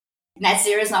net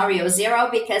zero is not real zero,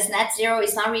 because net zero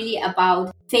is not really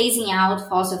about phasing out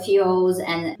fossil fuels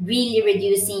and really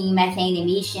reducing methane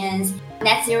emissions.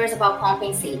 Net zero is about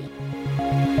compensating.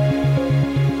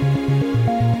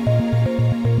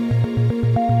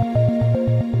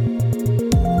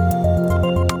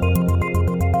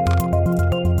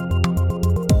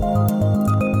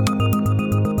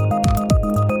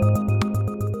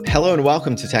 Hello and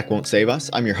welcome to Tech Won't Save Us.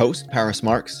 I'm your host, Paris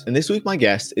Marks, and this week my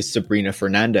guest is Sabrina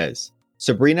Fernandez.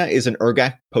 Sabrina is an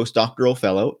ERGAC postdoctoral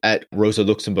fellow at Rosa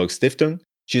Luxemburg Stiftung.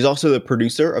 She's also the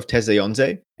producer of These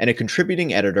 11 and a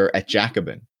contributing editor at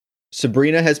Jacobin.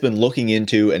 Sabrina has been looking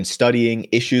into and studying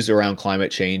issues around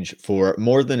climate change for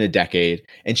more than a decade,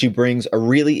 and she brings a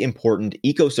really important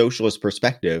eco-socialist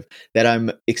perspective that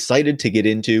I'm excited to get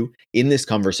into in this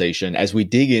conversation as we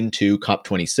dig into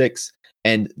COP26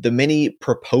 and the many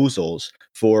proposals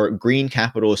for green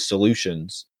capitalist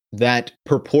solutions that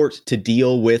purport to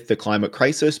deal with the climate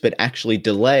crisis, but actually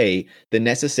delay the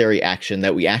necessary action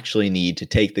that we actually need to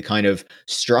take the kind of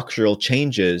structural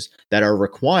changes that are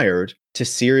required to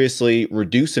seriously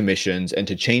reduce emissions and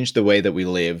to change the way that we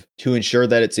live to ensure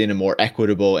that it's in a more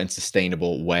equitable and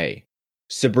sustainable way.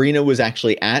 Sabrina was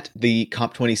actually at the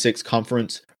COP26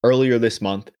 conference earlier this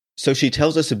month. So she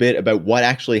tells us a bit about what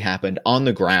actually happened on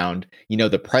the ground,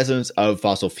 the presence of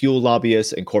fossil fuel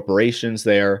lobbyists and corporations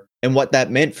there, and what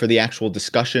that meant for the actual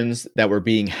discussions that were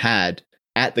being had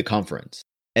at the conference.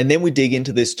 And then we dig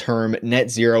into this term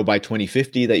net zero by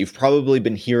 2050 that you've probably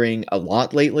been hearing a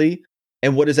lot lately,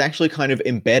 and what is actually kind of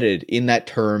embedded in that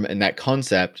term and that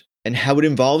concept, and how it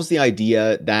involves the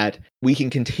idea that we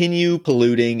can continue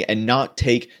polluting and not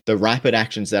take the rapid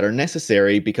actions that are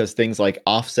necessary because things like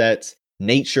offsets,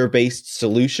 nature-based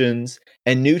solutions,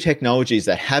 and new technologies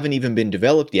that haven't even been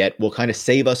developed yet will kind of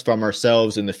save us from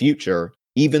ourselves in the future,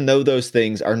 even though those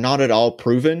things are not at all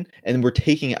proven, and we're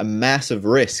taking a massive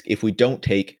risk if we don't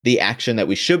take the action that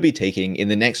we should be taking in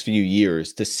the next few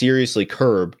years to seriously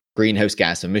curb greenhouse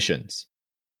gas emissions.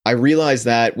 I realize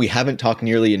that we haven't talked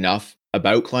nearly enough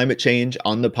about climate change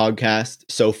on the podcast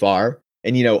so far,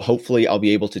 and hopefully I'll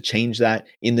be able to change that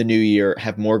in the new year,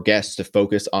 have more guests to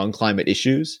focus on climate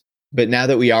issues. But now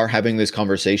that we are having this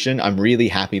conversation, I'm really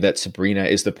happy that Sabrina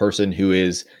is the person who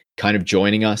is kind of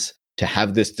joining us to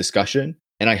have this discussion.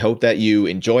 And I hope that you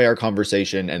enjoy our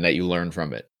conversation and that you learn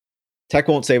from it. Tech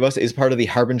Won't Save Us is part of the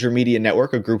Harbinger Media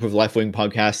Network, a group of left-wing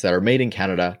podcasts that are made in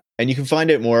Canada. And you can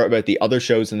find out more about the other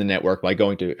shows in the network by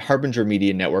going to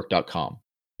harbingermedianetwork.com.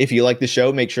 If you like the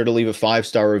show, make sure to leave a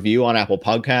 5-star review on Apple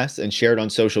Podcasts and share it on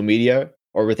social media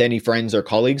or with any friends or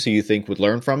colleagues who you think would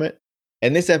learn from it.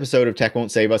 And this episode of Tech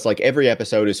Won't Save Us, like every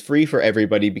episode, is free for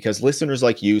everybody because listeners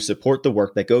like you support the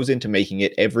work that goes into making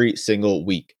it every single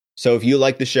week. So if you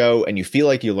like the show and you feel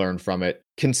like you learned from it,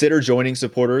 consider joining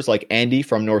supporters like Andy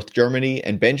from North Germany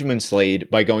and Benjamin Slade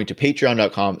by going to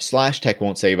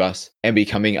patreon.com/techwon'tsaveus and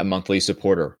becoming a monthly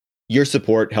supporter. Your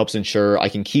support helps ensure I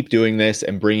can keep doing this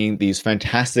and bringing these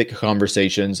fantastic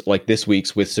conversations like this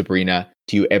week's with Sabrina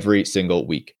to you every single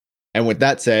week. And with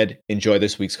that said, enjoy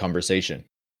this week's conversation.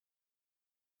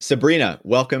 Sabrina,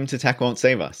 welcome to Tech Won't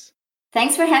Save Us.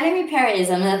 Thanks for having me, Paris.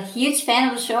 I'm a huge fan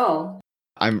of the show.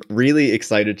 I'm really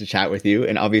excited to chat with you.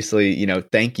 And obviously,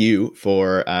 thank you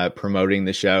for promoting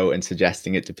the show and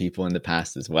suggesting it to people in the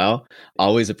past as well.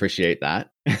 Always appreciate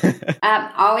that. I'm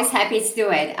always happy to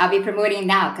do it. I'll be promoting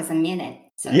now because I'm in it.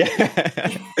 So.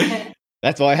 Yeah.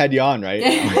 That's why I had you on, right?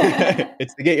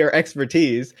 It's to get your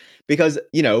expertise because,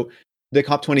 the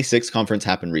COP26 conference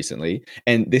happened recently,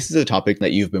 and this is a topic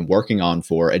that you've been working on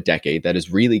for a decade that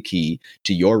is really key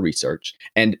to your research.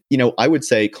 And, I would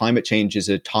say climate change is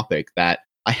a topic that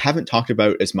I haven't talked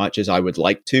about as much as I would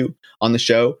like to on the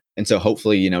show. And so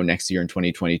hopefully, next year in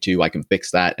 2022, I can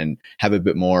fix that and have a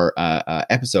bit more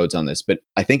episodes on this. But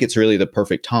I think it's really the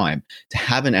perfect time to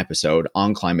have an episode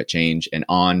on climate change and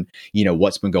on,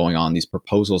 what's been going on, these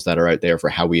proposals that are out there for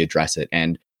how we address it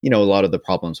and, a lot of the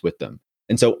problems with them.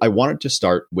 And so I wanted to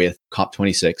start with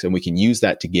COP26, and we can use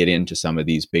that to get into some of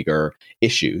these bigger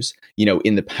issues.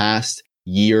 In the past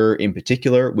year in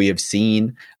particular, we have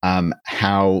seen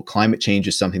how climate change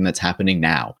is something that's happening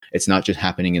now. It's not just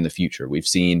happening in the future. We've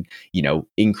seen,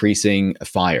 increasing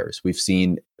fires. We've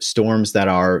seen storms that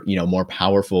are, more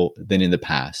powerful than in the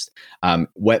past.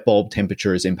 Wet bulb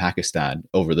temperatures in Pakistan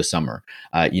over the summer,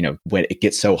 when it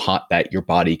gets so hot that your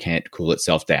body can't cool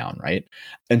itself down, right?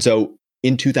 And so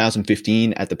in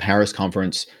 2015, at the Paris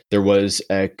conference, there was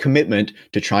a commitment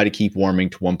to try to keep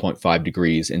warming to 1.5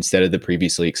 degrees instead of the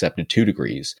previously accepted 2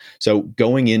 degrees. So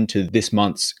going into this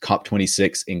month's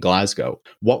COP26 in Glasgow,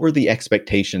 what were the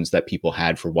expectations that people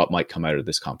had for what might come out of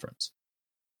this conference?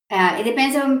 It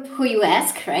depends on who you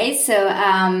ask, right? So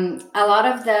a lot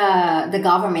of the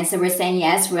governments that were saying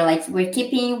yes, we're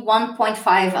keeping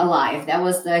 1.5 alive. That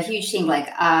was the huge thing. Like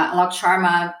Alok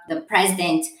Sharma, the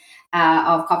president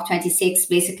of COP26,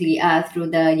 basically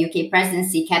through the UK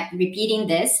presidency, kept repeating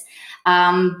this.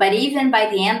 But even by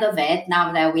the end of it,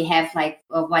 now that we have like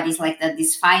what is like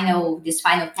this final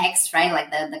text, right?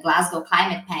 Like the Glasgow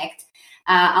Climate Pact.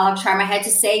 Alok Sharma had to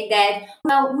say that,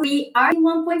 well, we are in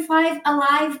 1.5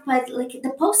 alive, but like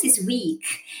the post is weak.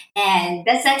 And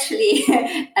that's actually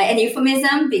an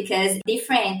euphemism because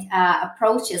different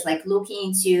approaches, like looking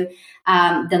into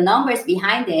the numbers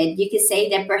behind it, you could say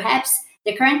that perhaps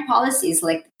the current policies,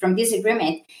 like from this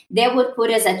agreement, they would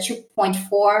put us at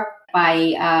 2.4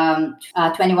 by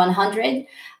 2100.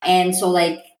 And so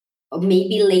like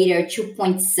maybe later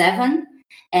 2.7.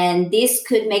 And this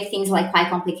could make things like quite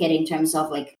complicated in terms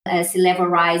of like sea level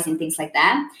rise and things like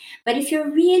that. But if you're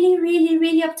really, really,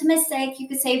 really optimistic, you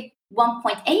could say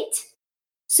 1.8.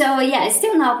 So yeah, it's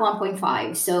still not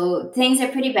 1.5. So things are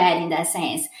pretty bad in that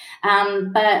sense.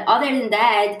 But other than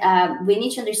that, we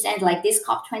need to understand like this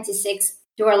COP26,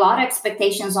 there were a lot of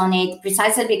expectations on it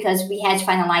precisely because we had to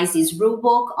finalize this rule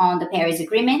book on the Paris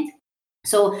Agreement.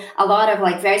 So a lot of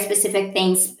like very specific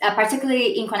things,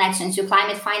 particularly in connection to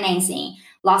climate financing,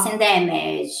 loss and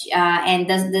damage, and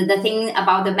the thing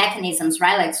about the mechanisms,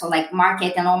 right? Like, so like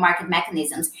market and all market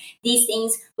mechanisms, these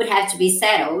things would have to be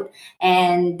settled.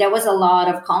 And there was a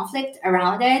lot of conflict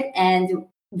around it. And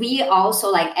we also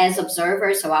like as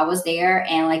observers, so I was there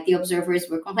and like the observers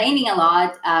were complaining a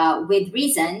lot with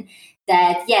reason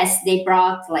that yes, they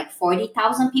brought like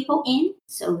 40,000 people in.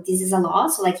 So this is a lot.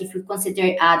 So like if you consider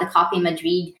the COP in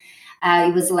Madrid,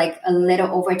 it was like a little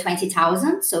over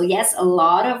 20,000. So yes, a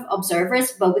lot of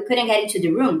observers, but we couldn't get into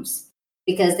the rooms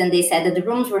because then they said that the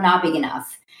rooms were not big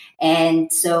enough.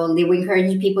 And so they were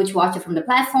encouraging people to watch it from the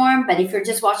platform. But if you're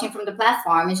just watching from the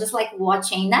platform, it's just like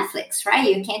watching Netflix,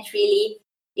 right? You can't really,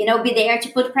 be there to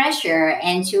put pressure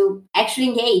and to actually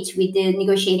engage with the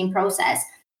negotiating process.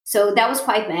 So that was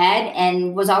quite bad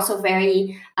and was also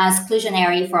very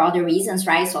exclusionary for other reasons,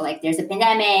 right? So like there's a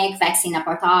pandemic, vaccine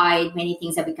apartheid, many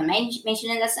things that we can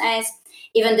mention in that sense.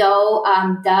 Even though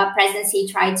the presidency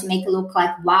tried to make it look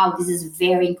like, wow, this is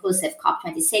very inclusive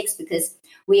COP26 because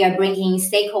we are bringing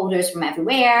stakeholders from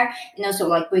everywhere, so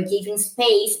like we're giving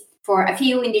space for a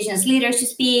few indigenous leaders to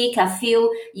speak, a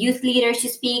few youth leaders to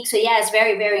speak. So yeah, it's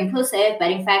very, very inclusive.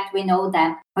 But in fact, we know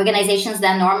that organizations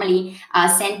that normally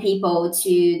send people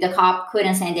to the COP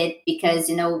couldn't send it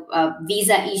because,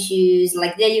 visa issues,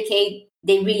 like the UK,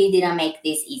 they really didn't make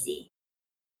this easy.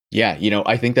 Yeah,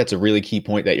 I think that's a really key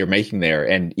point that you're making there.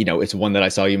 And, it's one that I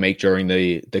saw you make during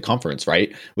the conference,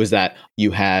 right? Was that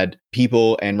you had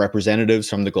people and representatives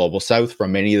from the global south,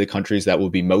 from many of the countries that will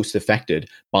be most affected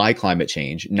by climate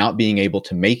change, not being able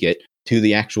to make it to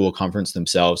the actual conference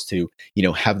themselves to,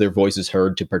 have their voices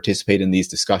heard, to participate in these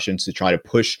discussions, to try to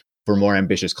push for more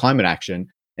ambitious climate action.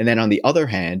 And then on the other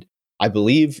hand, I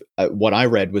believe what I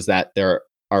read was that there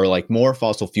are like more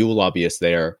fossil fuel lobbyists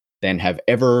there than have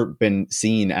ever been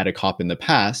seen at a COP in the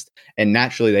past. And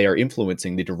naturally, they are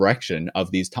influencing the direction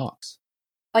of these talks.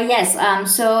 Oh, yes.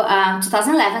 So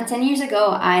 2011, 10 years ago,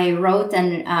 I wrote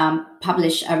and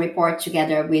published a report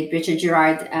together with Richard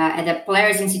Girard at the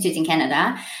Polaris Institute in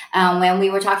Canada when we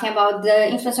were talking about the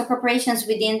influence of corporations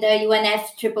within the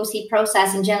UNFCCC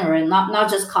process in general,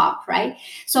 not just COP, right?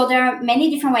 So there are many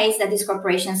different ways that these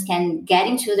corporations can get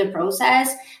into the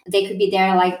process. They could be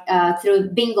there like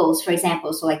through bingos, for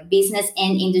example, so like business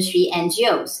and industry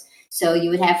NGOs. So you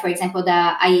would have, for example, the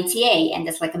IATA, and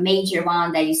that's like a major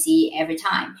one that you see every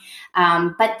time.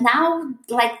 But now,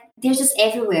 like, they're just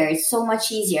everywhere. It's so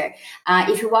much easier.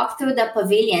 If you walk through the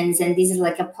pavilions, and this is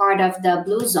like a part of the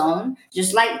Blue Zone,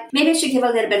 just like, maybe I should give a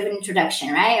little bit of an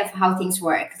introduction, right, of how things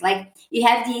work. Like, you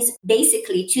have these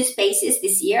basically two spaces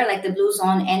this year, like the Blue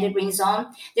Zone and the Green Zone.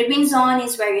 The Green Zone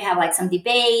is where you have like some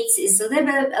debates. It's a little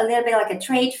bit like a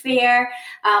trade fair.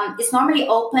 It's normally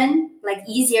open, like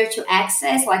easier to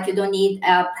access, like you don't need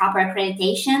a proper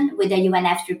accreditation with the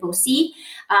UNFCCC.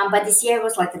 But this year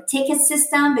was like a ticket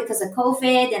system because of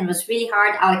COVID and it was really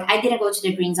hard. I didn't go to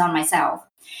the Green Zone myself.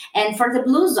 And for the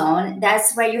Blue Zone,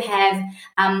 that's where you have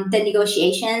the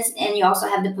negotiations, and you also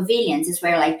have the pavilions. It's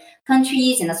where like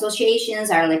countries and associations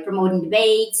are like promoting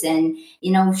debates and,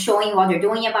 showing what they're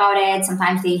doing about it.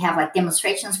 Sometimes they have like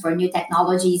demonstrations for new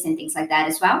technologies and things like that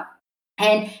as well.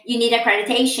 And you need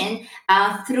accreditation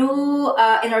through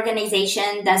an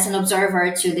organization that's an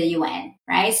observer to the UN,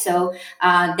 right? So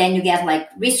then you get like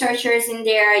researchers in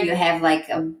there, you have like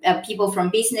people from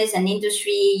business and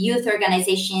industry, youth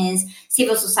organizations,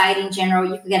 civil society in general.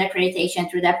 You can get accreditation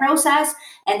through that process.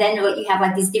 And then you have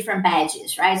like these different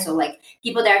badges, right? So like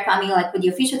people that are coming like with the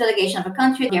official delegation of a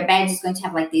country, their badge is going to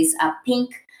have like this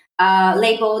pink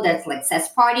label that like says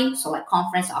party, so like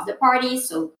conference of the party,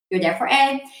 so you're there for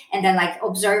it. And then like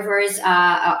observers,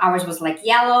 ours was like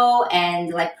yellow, and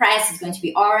like press is going to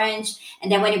be orange.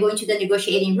 And then when you go into the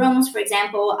negotiating rooms, for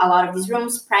example, a lot of these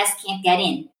rooms press can't get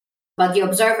in, but the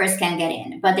observers can get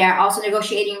in. But there are also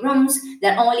negotiating rooms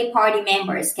that only party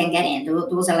members can get in.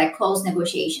 Those are like closed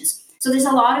negotiations. So there's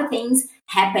a lot of things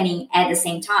happening at the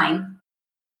same time.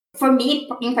 For me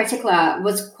in particular,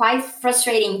 was quite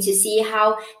frustrating to see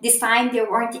how this time they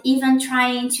weren't even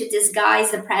trying to disguise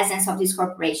the presence of these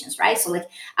corporations, right? So like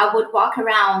I would walk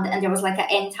around and there was like an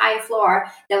entire floor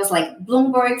that was like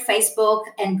Bloomberg, Facebook,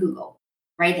 and Google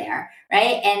right there,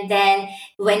 right? And then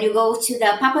when you go to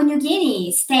the Papua New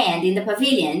Guinea stand in the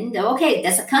pavilion, okay,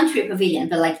 that's a country pavilion,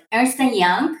 but like Ernst &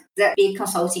 Young, the big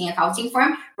consulting accounting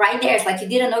firm, right there, it's like you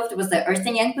didn't know if it was the Ernst &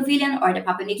 Young pavilion or the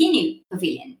Papua New Guinea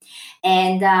pavilion.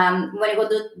 And when you go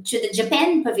to the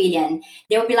Japan pavilion,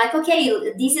 they will be like, okay,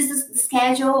 this is the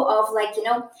schedule of like,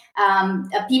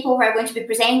 people who are going to be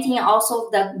presenting,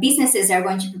 also the businesses are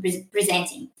going to be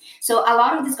presenting. So a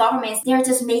lot of these governments, they're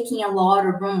just making a lot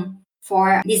of room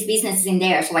for these businesses in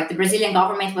there. So like the Brazilian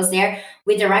government was there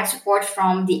with direct support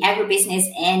from the agribusiness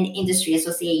and industry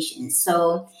associations.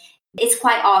 So it's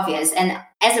quite obvious. And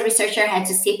as a researcher, I had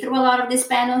to sit through a lot of these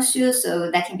panels too,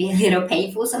 so that can be a little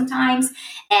painful sometimes.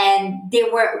 And they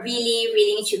were really,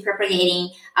 really into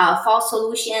propagating false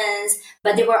solutions,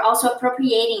 but they were also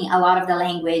appropriating a lot of the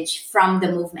language from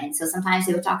the movement. So sometimes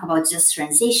they would talk about just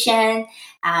transition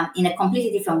in a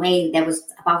completely different way that was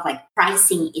about like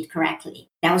pricing it correctly.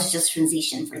 That was just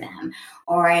transition for them.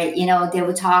 Or, they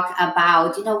would talk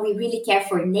about, we really care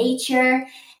for nature.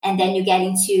 And then you get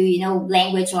into,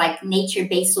 language like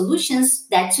nature-based solutions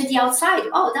that to the outside,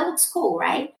 oh, that looks cool,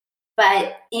 right?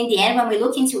 But in the end, when we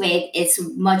look into it, it's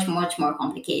much, much more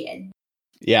complicated.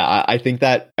 Yeah, I think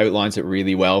that outlines it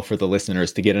really well for the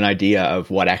listeners to get an idea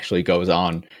of what actually goes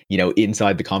on,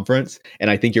 inside the conference. And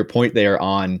I think your point there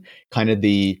on kind of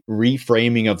the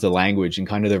reframing of the language and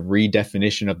kind of the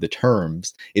redefinition of the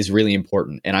terms is really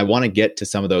important. And I want to get to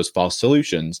some of those false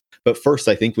solutions. But first,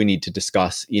 I think we need to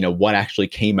discuss, what actually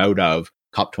came out of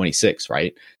COP26,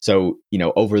 right? So,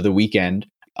 over the weekend,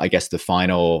 I guess the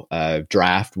final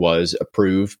draft was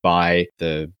approved by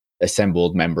the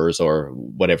assembled members, or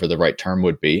whatever the right term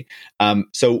would be.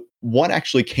 So what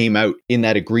actually came out in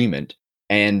that agreement,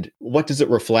 and what does it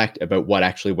reflect about what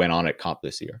actually went on at COP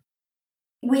this year?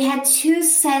 We had two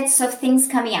sets of things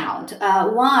coming out.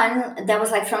 One that was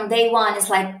like from day one,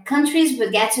 is like countries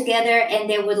would get together and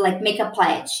they would like make a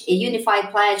pledge, a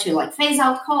unified pledge to like phase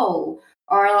out coal,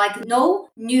 or like no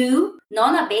new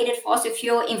non-abated fossil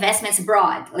fuel investments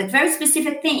abroad, like very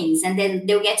specific things. And then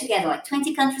they'll get together, like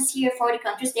 20 countries here, 40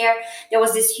 countries there. There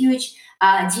was this huge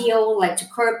deal like to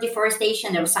curb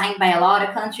deforestation that was signed by a lot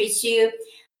of countries too.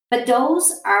 But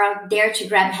those are there to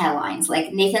grab headlines.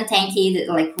 Like Nathan Tanke,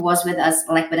 like who was with us,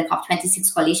 like with the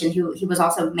COP26 coalition, he was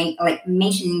also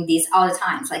mentioning this all the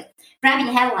time. It's like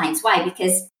grabbing headlines. Why?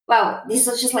 Because this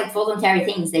was just like voluntary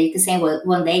things that you could say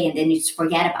one day and then you just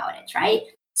forget about it, right?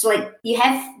 So like you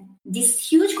have this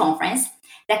huge conference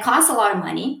that costs a lot of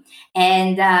money.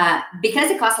 And because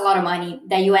it costs a lot of money,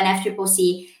 the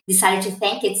UNFCCC decided to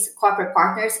thank its corporate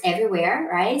partners everywhere,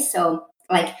 right? So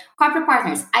like corporate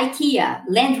partners, IKEA,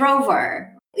 Land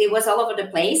Rover, it was all over the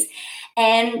place.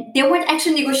 And they weren't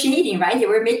actually negotiating, right? They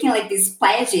were making like these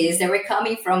pledges that were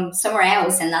coming from somewhere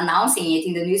else and announcing it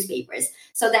in the newspapers.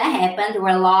 So that happened. There were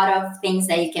a lot of things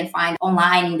that you can find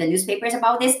online in the newspapers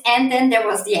about this. And then there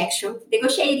was the actual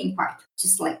negotiating part,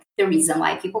 just like the reason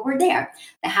why people were there.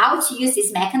 How to use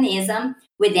this mechanism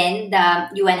within the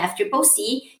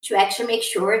UNFCCC to actually make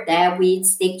sure that we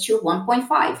stick to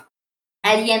 1.5.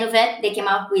 At the end of it, they came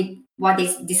up with what they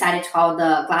decided to call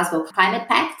the Glasgow Climate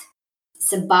Pact.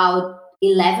 It's about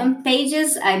 11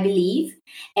 pages, I believe.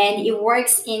 And it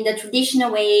works in the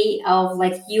traditional way of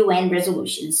like UN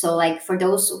resolutions. So like for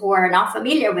those who are not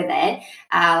familiar with it,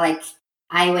 like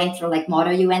I went through like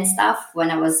model UN stuff when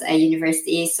I was at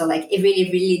university. So like it really,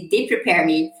 really did prepare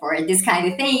me for this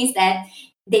kind of things, that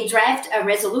they draft a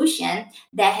resolution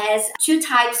that has two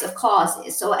types of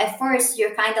clauses. So at first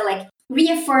you're kind of like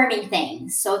reaffirming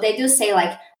things. So they do say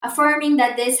like affirming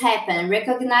that this happened,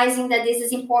 recognizing that this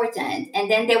is important, and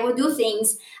then they will do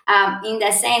things in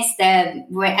the sense that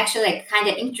were actually like kind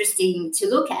of interesting to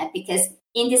look at, because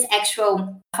in this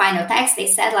actual final text they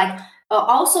said like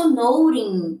also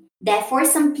noting that for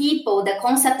some people the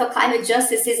concept of climate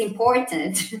justice is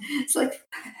important. It's like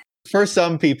for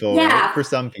some people, yeah, right? For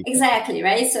some people. Exactly,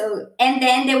 right? So, and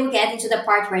then they will get into the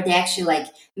part where they actually like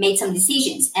made some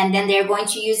decisions. And then they're going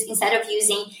to use, instead of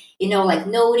using, like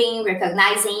noting,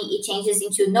 recognizing, it changes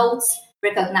into notes,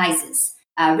 recognizes,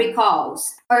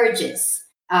 recalls, urges,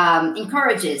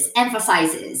 encourages,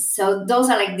 emphasizes. So those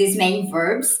are like these main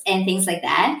verbs and things like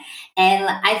that. And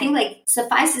I think like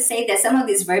suffice to say that some of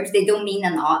these verbs, they don't mean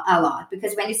a lot,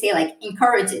 because when you say like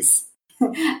encourages,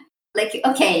 like,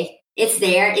 okay, it's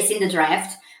there, it's in the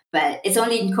draft, but it's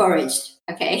only encouraged,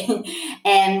 okay?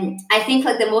 And I think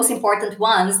like the most important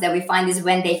ones that we find is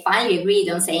when they finally agreed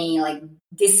on saying like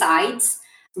decides,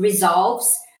 resolves,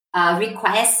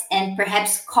 requests, and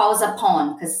perhaps calls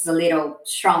upon, because it's a little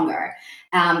stronger.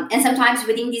 And sometimes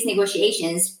within these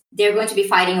negotiations, they're going to be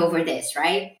fighting over this,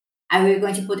 right? Are we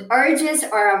going to put urges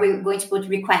or are we going to put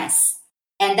requests?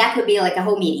 And that could be like a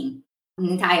whole meeting, an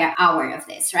entire hour of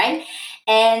this, right?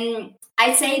 And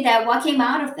I'd say that what came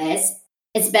out of this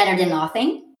is better than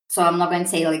nothing. So I'm not going to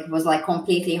say like it was like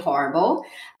completely horrible.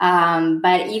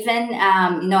 But even,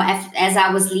 as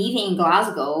I was leaving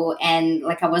Glasgow and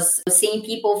like I was seeing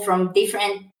people from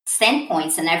different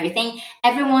standpoints and everything,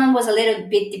 everyone was a little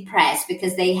bit depressed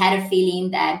because they had a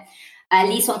feeling that at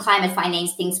least on climate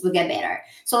finance, things will get better.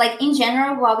 So like in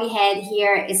general, what we had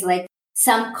here is like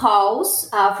some calls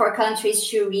for countries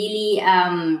to really,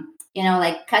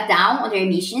 like cut down on their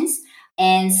emissions,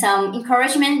 and some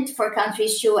encouragement for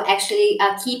countries to actually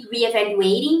keep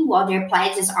reevaluating what their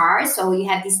pledges are. So you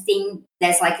have this thing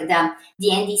that's like the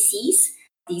NDCs,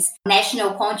 these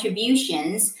national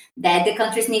contributions that the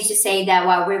countries need to say that,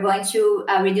 well, we're going to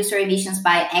reduce our emissions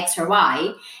by X or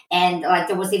Y. And like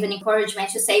there was even encouragement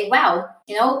to say, well,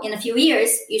 in a few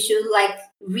years, you should like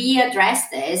readdress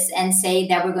this and say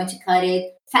that we're going to cut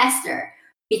it faster,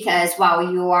 because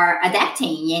while you are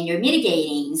adapting and you're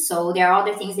mitigating, so there are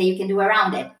other things that you can do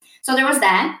around it. So there was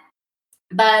that.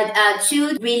 But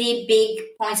two really big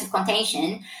points of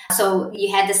contention. So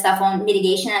you had the stuff on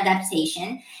mitigation and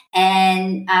adaptation.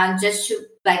 And just to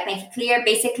like make it clear,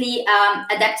 basically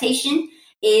adaptation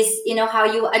is, how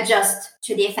you adjust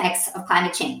to the effects of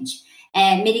climate change.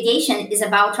 And mitigation is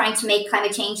about trying to make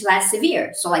climate change less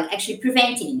severe. So like actually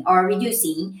preventing or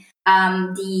reducing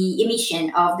the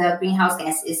emission of the greenhouse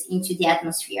gases into the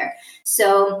atmosphere.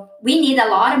 So we need a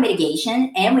lot of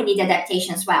mitigation and we need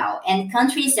adaptation as well. And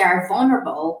countries that are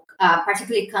vulnerable,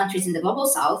 particularly countries in the global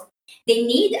south, they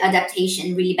need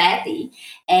adaptation really badly.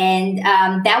 And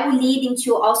that will lead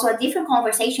into also a different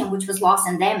conversation, which was loss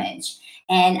and damage.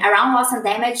 And around loss and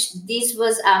damage, this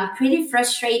was pretty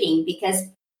frustrating because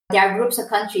there are groups of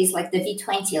countries like the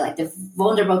V20, like the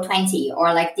vulnerable 20,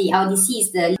 or like the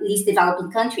LDCs, the least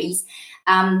developing countries,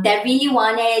 that really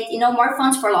wanted, more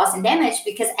funds for loss and damage,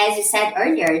 because as you said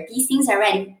earlier, these things are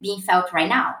already being felt right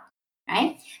now,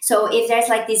 right? So if there's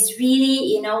like this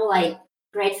really, like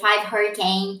grade 5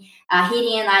 hurricane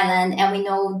hitting an island, and we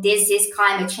know this is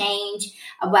climate change,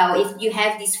 well, if you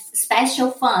have this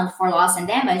special fund for loss and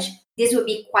damage, this would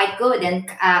be quite good and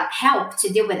help to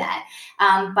deal with that.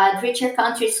 But richer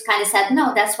countries kind of said,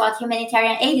 no, that's what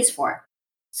humanitarian aid is for.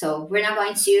 So we're not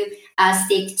going to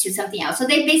stick to something else. So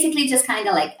they basically just kind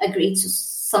of like agreed to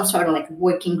some sort of like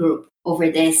working group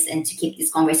over this and to keep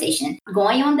this conversation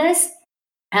going on this.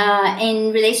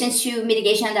 In relation to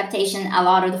mitigation adaptation, a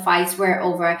lot of the fights were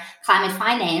over climate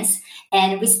finance.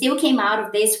 And we still came out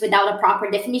of this without a proper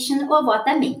definition of what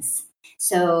that means.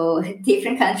 So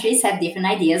different countries have different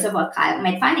ideas of what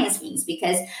climate finance means,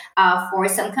 because for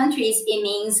some countries, it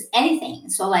means anything.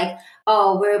 So like,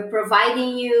 oh, we're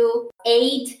providing you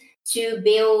aid to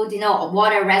build,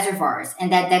 water reservoirs,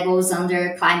 and that goes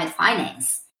under climate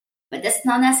finance. But that's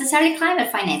not necessarily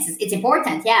climate finance. It's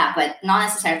important, yeah, but not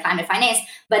necessarily climate finance.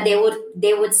 But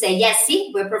they would say, yes,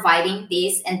 see, we're providing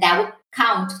this, and that would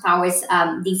count towards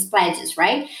these pledges,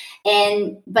 right?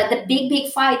 But the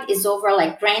big fight is over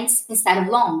like grants instead of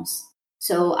loans.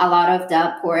 So a lot of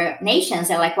the poor nations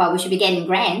are like, well, we should be getting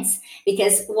grants,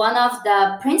 because one of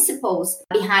the principles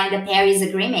behind the Paris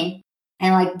Agreement,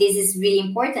 and like this is really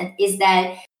important, is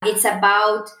that it's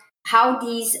about how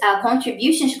these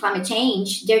contributions to climate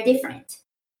change, they're different.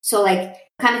 So like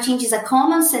climate change is a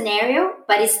common scenario,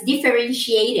 but it's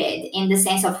differentiated in the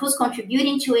sense of who's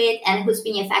contributing to it and who's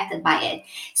being affected by it.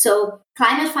 So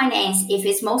climate finance, if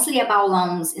it's mostly about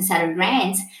loans instead of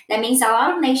grants, that means a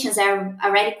lot of nations are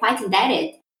already quite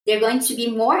indebted. They're going to be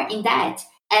more in debt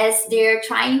as they're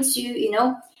trying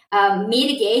to,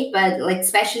 mitigate, but like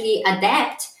especially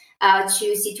adapt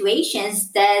to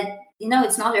situations that,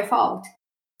 it's not their fault.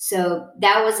 So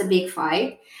that was a big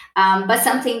fight. But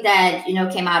something that,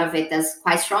 came out of it that's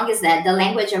quite strong is that the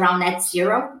language around net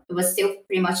zero was still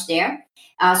pretty much there.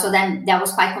 So then that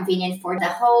was quite convenient for the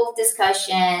whole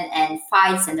discussion and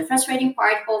fights and the frustrating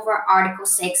part over Article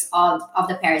 6 of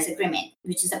the Paris Agreement,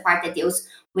 which is the part that deals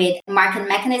with market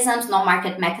mechanisms,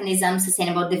 non-market mechanisms,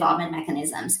 sustainable development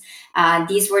mechanisms.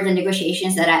 These were the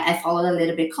negotiations that I followed a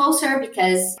little bit closer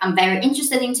because I'm very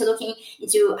interested into looking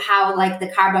into how like the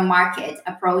carbon market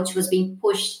approach was being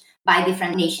pushed by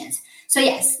different nations. So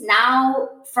yes, now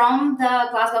from the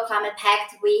Glasgow Climate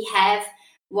Pact, we have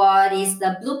what is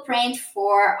the blueprint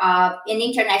for an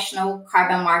international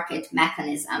carbon market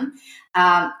mechanism.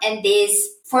 And this,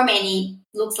 for many,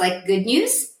 looks like good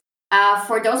news.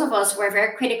 For those of us who are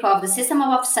very critical of the system of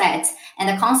offsets and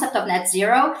the concept of net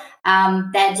zero,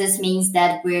 that just means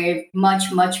that we're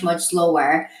much, much, much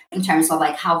slower in terms of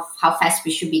like how fast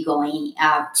we should be going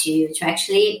to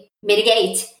actually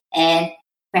mitigate and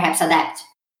perhaps adapt.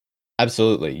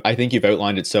 Absolutely. I think you've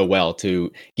outlined it so well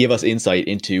to give us insight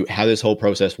into how this whole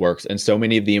process works and so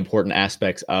many of the important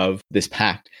aspects of this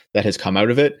pact that has come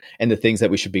out of it and the things that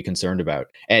we should be concerned about.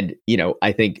 And,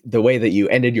 I think the way that you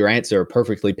ended your answer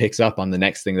perfectly picks up on the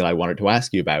next thing that I wanted to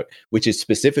ask you about, which is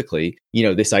specifically,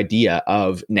 this idea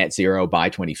of net zero by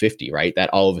 2050, right?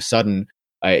 That all of a sudden,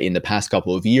 in the past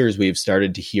couple of years, we've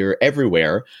started to hear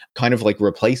everywhere kind of like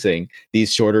replacing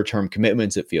these shorter term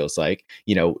commitments, it feels like.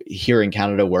 Here in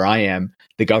Canada, where I am,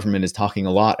 the government is talking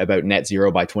a lot about net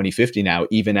zero by 2050 now,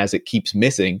 even as it keeps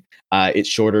missing its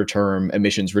shorter term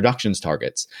emissions reductions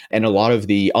targets. And a lot of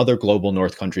the other global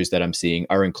north countries that I'm seeing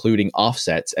are including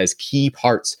offsets as key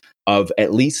parts of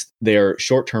at least their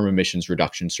short term emissions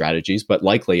reduction strategies, but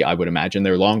likely, I would imagine,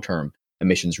 their long term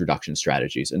emissions reduction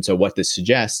strategies. And so what this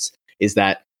suggests is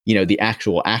that, the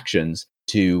actual actions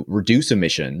to reduce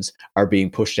emissions are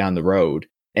being pushed down the road,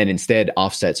 and instead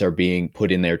offsets are being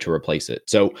put in there to replace it.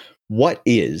 So what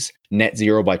is net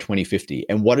zero by 2050?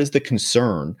 And what is the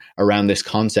concern around this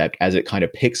concept as it kind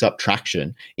of picks up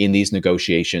traction in these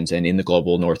negotiations and in the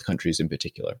global north countries in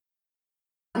particular?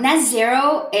 Net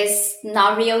zero is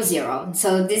not real zero.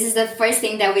 So this is the first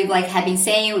thing that we've have been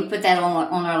saying. We put that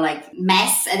on our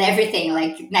mess and everything.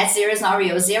 Like net zero is not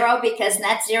real zero because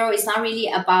net zero is not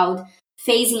really about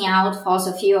phasing out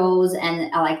fossil fuels and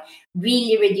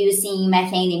really reducing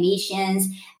methane emissions.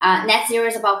 Net zero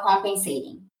is about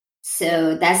compensating.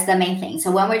 So that's the main thing.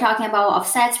 So when we're talking about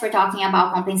offsets, we're talking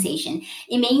about compensation.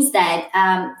 It means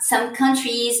that some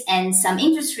countries and some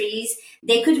industries,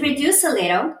 they could reduce a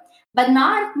little, but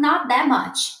not that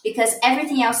much, because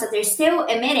everything else that they're still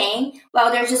emitting,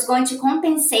 well, they're just going to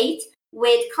compensate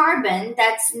with carbon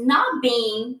that's not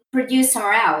being produced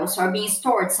somewhere else or being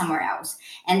stored somewhere else.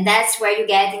 And that's where you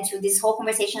get into this whole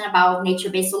conversation about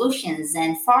nature-based solutions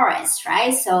and forests,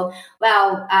 right? So,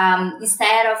 well,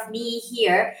 instead of me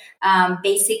here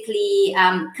basically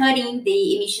cutting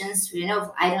the emissions,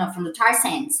 from the tar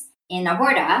sands in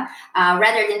Alberta,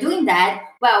 rather than doing that,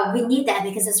 well, we need that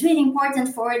because it's really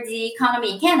important for the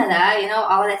economy in Canada,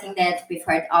 all of the things that we've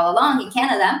heard all along in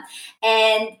Canada.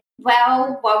 And,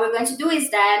 well, what we're going to do is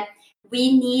that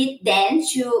we need then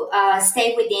to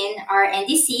stay within our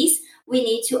NDCs. We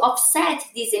need to offset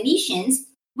these emissions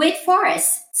with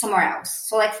forests somewhere else.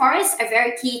 So, forests are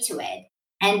very key to it.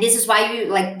 And this is why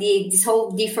this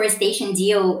whole deforestation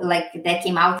deal that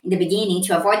came out in the beginning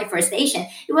to avoid deforestation.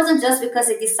 It wasn't just because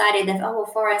it decided that,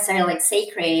 forests are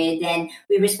sacred and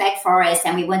we respect forests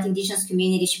and we want indigenous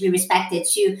communities to be respected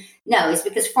too. No, it's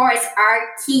because forests are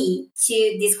key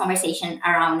to this conversation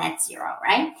around net zero,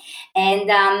 right?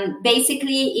 And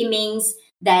basically it means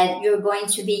that you're going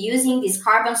to be using this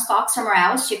carbon stock somewhere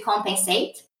else to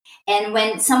compensate. And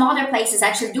when some other places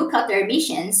actually do cut their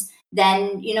emissions,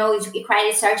 then, if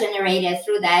credits are generated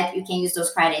through that, you can use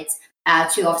those credits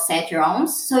to offset your own.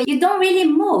 So you don't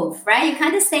really move, right? You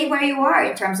kind of stay where you are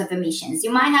in terms of emissions.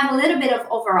 You might have a little bit of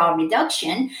overall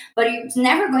reduction, but you're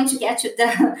never going to get to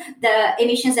the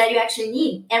emissions that you actually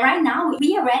need. And right now,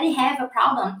 we already have a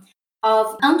problem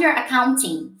of under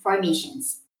accounting for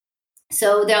emissions.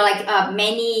 So there are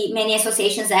many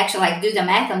associations that actually do the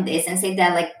math on this and say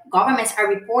that governments are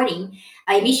reporting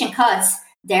emission cuts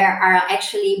that are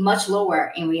actually much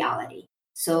lower in reality.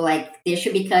 So like they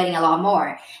should be cutting a lot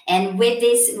more. And with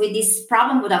this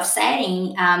problem with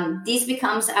offsetting, this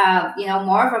becomes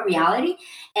more of a reality.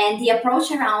 And the approach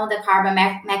around the carbon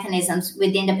mechanisms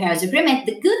within the Paris Agreement,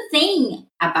 the good thing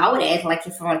about it, like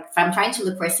if I'm trying to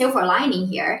look for a silver lining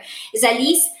here, is at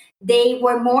least they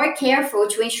were more careful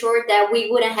to ensure that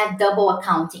we wouldn't have double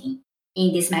accounting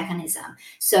in this mechanism.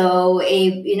 So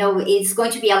it's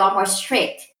going to be a lot more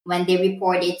strict when they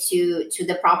report it to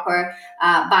the proper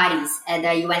bodies at the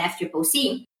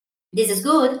UNFCCC. This is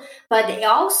good, but they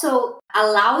also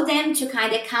allow them to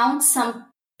kind of count some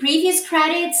previous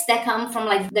credits that come from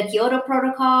like the Kyoto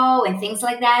Protocol and things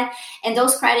like that. And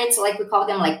those credits, like we call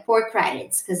them like poor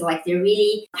credits, because like they're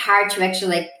really hard to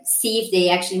actually like see if they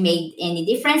actually made any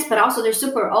difference, but also they're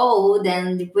super old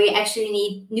and we actually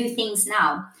need new things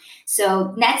now.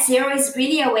 So net zero is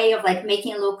really a way of like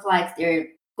making it look like they're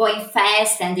going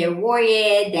fast and they're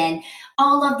worried, and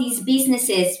all of these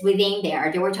businesses within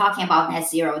there, they were talking about net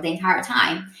zero the entire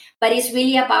time. But it's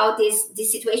really about this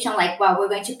situation like, well, we're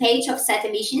going to pay to offset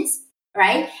emissions,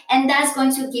 right? And that's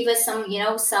going to give us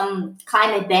some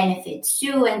climate benefits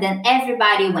too. And then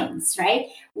everybody wins, right?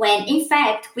 When in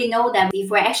fact, we know that if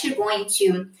we're actually going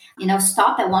to,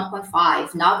 stop at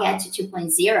 1.5, not get to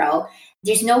 2.0,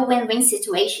 there's no win-win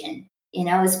situation.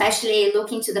 Especially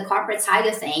looking to the corporate side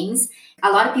of things,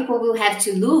 a lot of people will have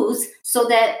to lose so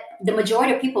that the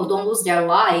majority of people don't lose their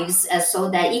lives, so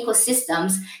that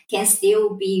ecosystems can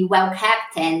still be well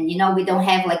kept and, we don't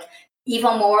have like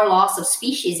even more loss of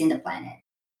species in the planet.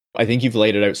 I think you've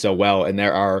laid it out so well. And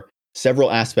there are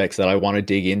several aspects that I want to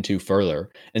dig into further.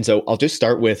 And so I'll just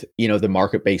start with, the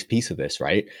market-based piece of this,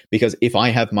 right? Because if I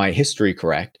have my history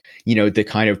correct, the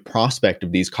kind of prospect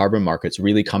of these carbon markets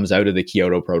really comes out of the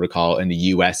Kyoto Protocol and the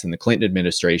US and the Clinton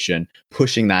administration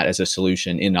pushing that as a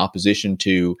solution in opposition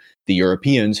to the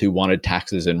Europeans who wanted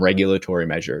taxes and regulatory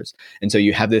measures. And so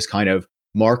you have this kind of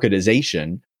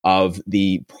marketization of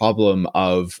the problem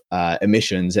of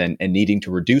emissions and needing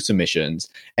to reduce emissions.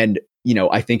 And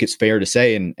I think it's fair to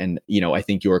say, and I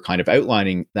think you're kind of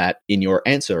outlining that in your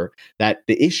answer, that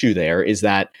the issue there is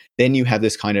that then you have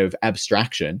this kind of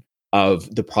abstraction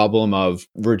of the problem of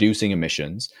reducing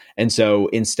emissions. And so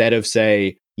instead of,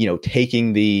 say,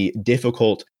 taking the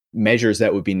difficult measures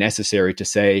that would be necessary to,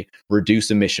 say, reduce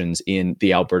emissions in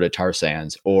the Alberta tar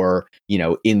sands or,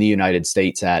 in the United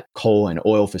States at coal and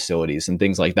oil facilities and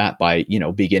things like that by,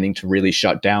 beginning to really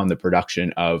shut down the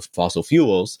production of fossil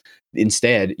fuels.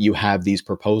 Instead, you have these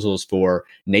proposals for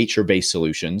nature-based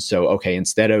solutions. So, okay,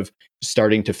 instead of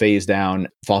starting to phase down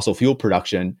fossil fuel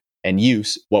production and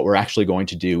use, what we're actually going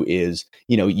to do is,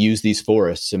 use these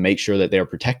forests to make sure that they're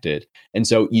protected. And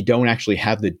so you don't actually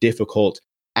have the difficult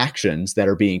actions that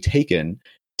are being taken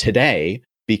today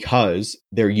because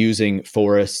they're using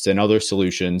forests and other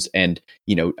solutions and,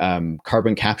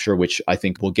 carbon capture, which I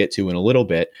think we'll get to in a little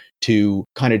bit, to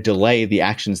kind of delay the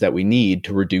actions that we need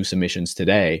to reduce emissions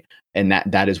today. And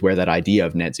that is where that idea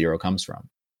of net zero comes from.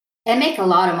 And make a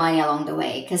lot of money along the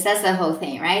way, because that's the whole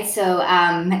thing, right? So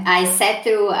I sat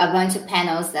through a bunch of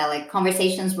panels that like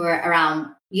conversations were around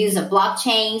use of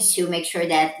blockchains to make sure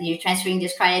that you're transferring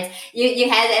these credits. You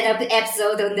had an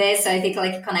episode on this, so I think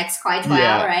like it connects quite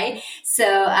well, right? So,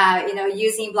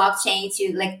 using blockchain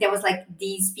to like, there was like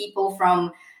these people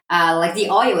from like the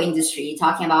oil industry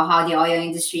talking about how the oil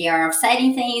industry are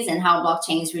offsetting things and how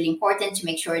blockchain is really important to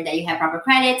make sure that you have proper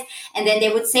credit. And then they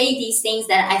would say these things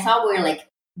that I thought were like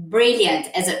brilliant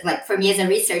for me as a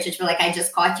researcher, to feel like I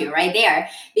just caught you right there.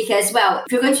 Because, well,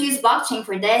 if you're going to use blockchain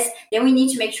for this, then we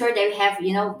need to make sure that we have,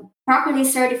 properly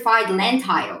certified land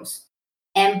titles.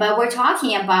 But we're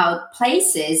talking about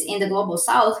places in the global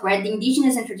south where the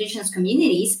indigenous and traditional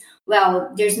communities,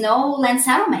 well, there's no land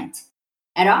settlement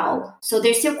at all. So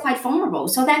they're still quite vulnerable.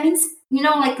 So that means,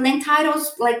 like land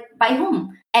titles, like by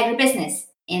whom? Agribusiness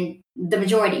in the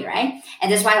majority, right?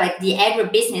 And that's why like the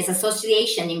Agribusiness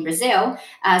Association in Brazil,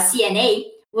 CNA,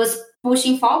 was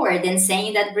pushing forward and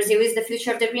saying that Brazil is the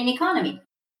future of the green economy.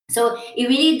 So it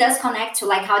really does connect to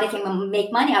like how they can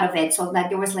make money out of it. So like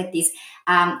there was like these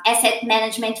asset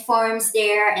management firms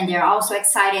there, and they're also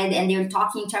excited, and they're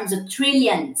talking in terms of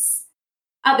trillions.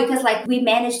 Because like we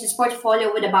manage this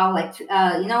portfolio with about like,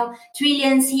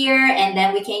 trillions here, and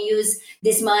then we can use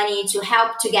this money to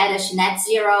help to get us net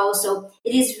zero. So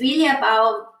it is really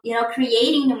about,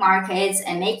 creating the markets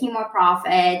and making more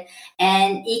profit.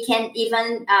 And it can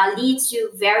even lead to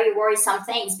very worrisome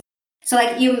things. So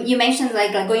like you mentioned,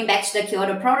 like going back to the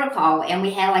Kyoto Protocol, and we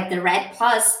had like the REDD+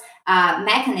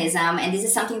 mechanism. And this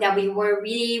is something that we were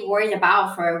really worried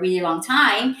about for a really long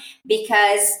time,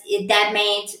 because that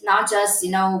meant not just,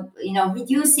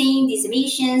 reducing these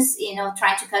emissions,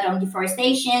 trying to cut on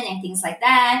deforestation and things like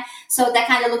that. So that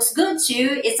kind of looks good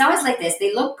too. It's always like this.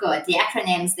 They look good. The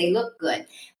acronyms, they look good.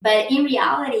 But in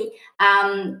reality,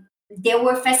 they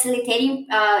were facilitating,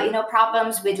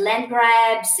 problems with land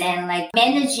grabs and like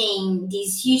managing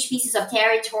these huge pieces of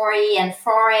territory and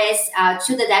forests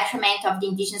to the detriment of the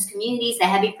indigenous communities that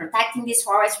have been protecting these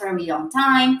forests for a really long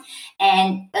time.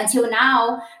 And until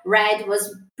now, REDD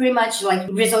was pretty much like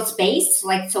results based,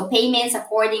 like so payments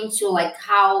according to like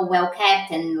how well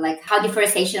kept and like how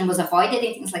deforestation was avoided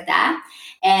and things like that.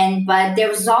 But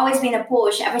there's always been a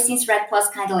push ever since REDD+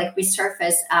 kind of like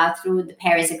resurfaced through the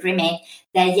Paris Agreement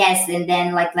that yes, and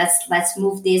then like let's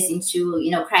move this into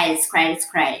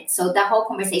credits. So the whole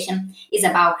conversation is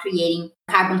about creating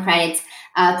carbon credits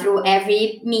through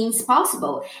every means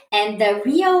possible. And the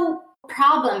real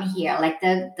problem here, like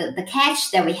the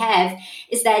catch that we have,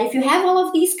 is that if you have all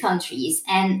of these countries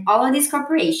and all of these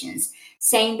corporations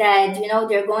saying that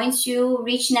they're going to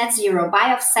reach net zero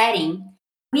by offsetting,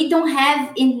 we don't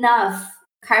have enough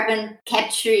carbon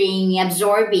capturing,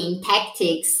 absorbing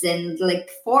tactics and like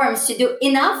forms to do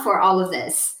enough for all of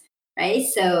this, right?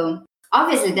 So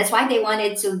obviously that's why they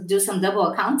wanted to do some double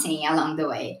accounting along the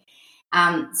way.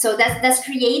 So that's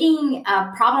creating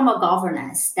a problem of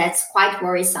governance that's quite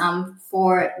worrisome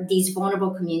for these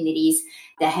vulnerable communities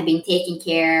that have been taking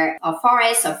care of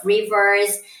forests, of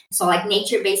rivers. So like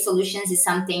nature-based solutions is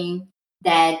something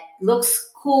that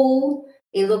looks cool.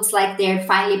 It looks like they're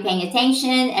finally paying attention.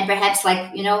 And perhaps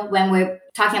like, when we're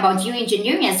talking about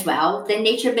geoengineering as well, then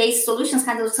nature-based solutions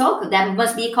kind of look so good. That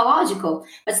must be ecological.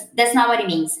 But that's not what it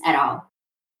means at all.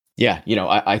 Yeah,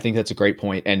 I think that's a great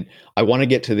point. And I want to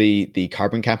get to the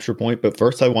carbon capture point. But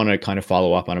first, I want to kind of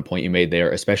follow up on a point you made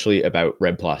there, especially about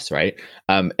REDD+, right?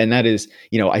 And that is,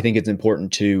 I think it's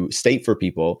important to state for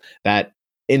people that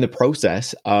in the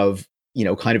process of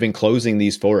kind of enclosing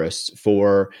these forests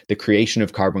for the creation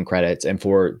of carbon credits and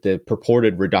for the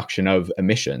purported reduction of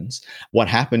emissions, what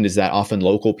happened is that often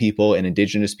local people and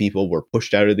indigenous people were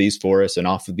pushed out of these forests and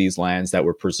off of these lands that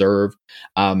were preserved,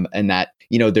 and that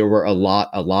there were a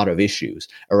lot of issues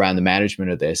around the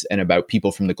management of this and about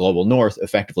people from the global north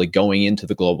effectively going into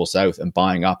the global south and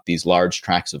buying up these large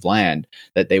tracts of land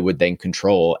that they would then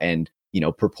control and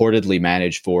purportedly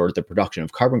manage for the production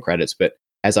of carbon credits. But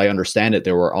as I understand it,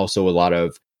 there were also a lot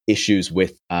of issues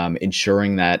with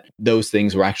ensuring that those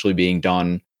things were actually being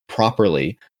done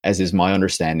properly, as is my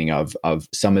understanding of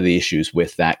some of the issues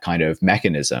with that kind of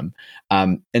mechanism.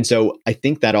 And so I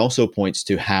think that also points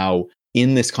to how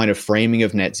in this kind of framing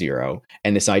of net zero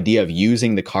and this idea of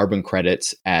using the carbon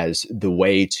credits as the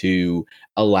way to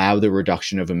allow the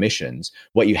reduction of emissions,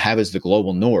 what you have is the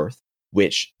global north,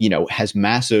 which, has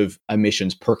massive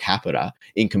emissions per capita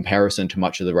in comparison to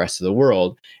much of the rest of the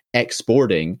world,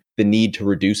 exporting the need to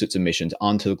reduce its emissions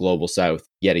onto the global south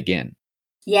yet again.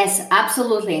 Yes,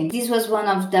 absolutely. This was one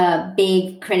of the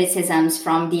big criticisms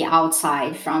from the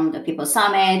outside, from the People's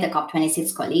Summit, the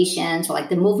COP26 coalition, so like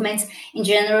the movements in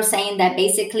general, saying that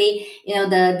basically,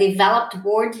 the developed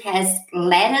world has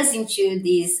led us into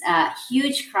this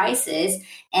huge crisis,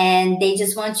 and they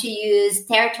just want to use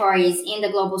territories in the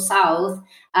global south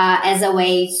as a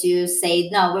way to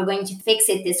say, no, we're going to fix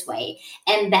it this way.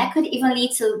 And that could even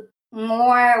lead to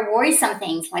more worrisome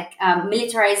things like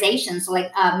militarization. So like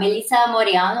Melissa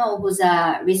Moreano, who's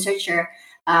a researcher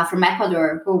from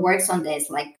Ecuador who works on this,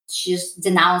 like she's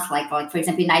denounced like for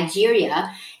example in Nigeria,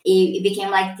 it became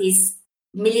like this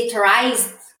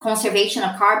militarized conservation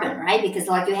of carbon, right? Because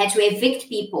like you had to evict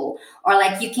people, or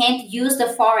like you can't use the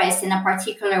forest in a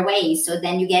particular way. So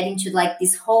then you get into like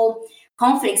this whole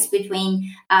conflicts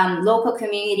between local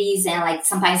communities and like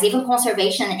sometimes even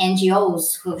conservation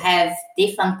NGOs who have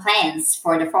different plans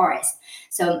for the forest.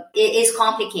 So it is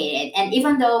complicated. And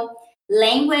even though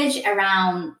language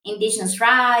around indigenous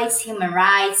rights, human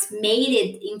rights made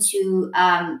it into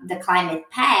the climate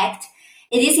pact,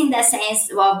 it is in that sense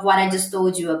of what I just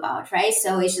told you about, right?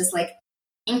 So it's just like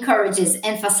encourages,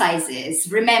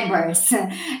 emphasizes, remembers.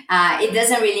 It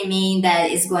doesn't really mean that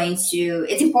it's going to,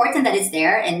 it's important that it's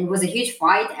there. And it was a huge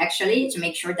fight actually to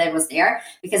make sure that it was there,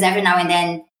 because every now and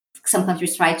then some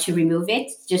countries try to remove it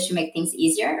just to make things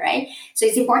easier, right? So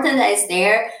it's important that it's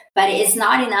there, but it's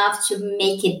not enough to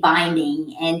make it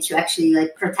binding and to actually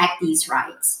like protect these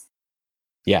rights.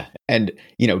 Yeah. And,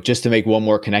 just to make one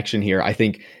more connection here, I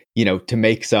think, to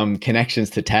make some connections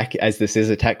to tech, as this is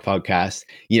a tech podcast,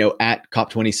 at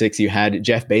COP26, you had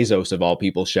Jeff Bezos of all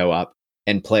people show up.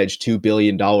 and pledge $2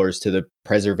 billion to the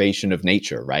preservation of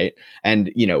nature, right?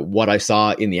 And, what I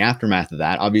saw in the aftermath of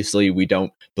that, obviously, we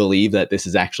don't believe that this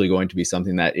is actually going to be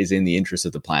something that is in the interest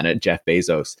of the planet. Jeff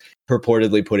Bezos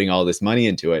purportedly putting all this money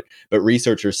into it. But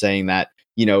researchers saying that,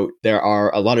 there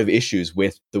are a lot of issues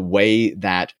with the way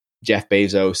that Jeff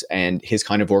Bezos and his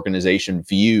kind of organization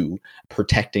view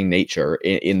protecting nature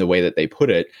in the way that they put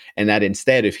it. And that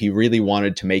instead, if he really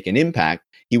wanted to make an impact,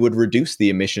 he would reduce the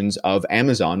emissions of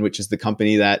Amazon, which is the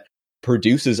company that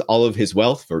produces all of his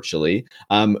wealth virtually,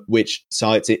 which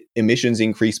saw its emissions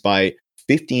increase by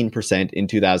 15% in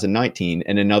 2019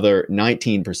 and another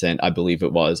 19%, I believe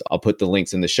it was. I'll put the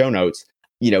links in the show notes,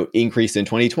 increase in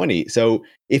 2020. So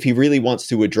if he really wants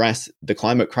to address the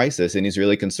climate crisis and he's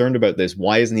really concerned about this,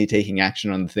 why isn't he taking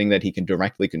action on the thing that he can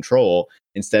directly control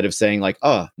instead of saying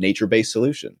nature-based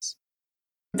solutions?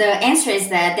 The answer is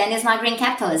that then it's not green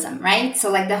capitalism, right?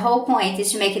 So the whole point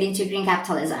is to make it into green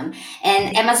capitalism.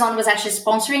 And Amazon was actually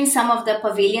sponsoring some of the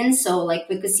pavilions. So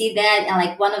we could see that.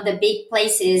 And one of the big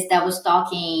places that was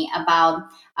talking about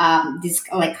this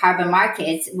carbon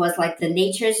markets was the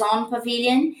Nature Zone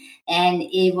Pavilion. And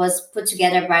it was put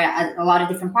together by a lot of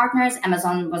different partners.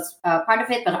 Amazon was part of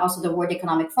it, but also the World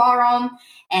Economic Forum.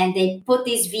 And they put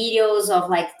these videos of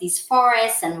these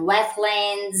forests and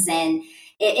wetlands, and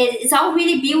it's all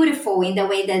really beautiful in the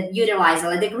way that utilize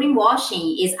it. The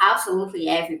greenwashing is absolutely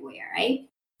everywhere, right?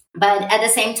 But at the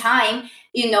same time,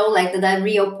 the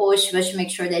real push was to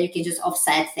make sure that you can just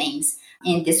offset things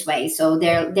in this way. So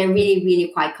they're really,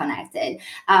 really quite connected.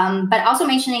 But also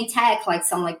mentioning tech,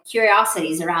 some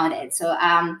curiosities around it. So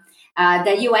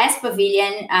the US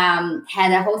pavilion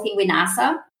had a whole thing with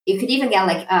NASA. You could even get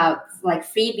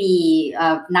freebie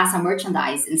NASA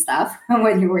merchandise and stuff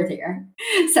when you were there.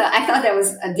 So I thought that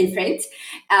was different.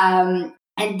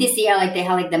 And this year, they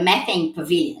had the methane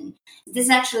pavilion. This is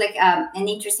actually an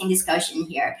interesting discussion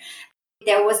here.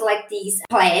 There was this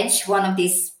pledge, one of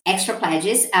these extra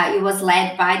pledges. It was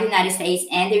led by the United States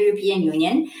and the European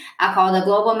Union, called the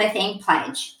Global Methane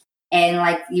Pledge.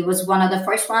 And it was one of the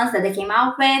first ones that they came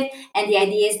out with. And the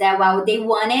idea is that, they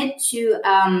wanted to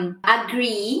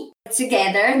agree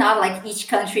together, not each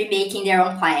country making their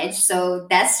own pledge. So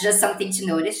that's just something to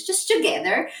notice, just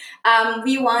together.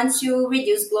 We want to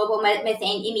reduce global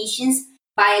methane emissions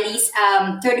by at least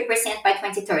 30% by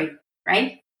 2030,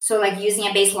 right? So using a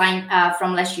baseline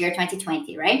from last year,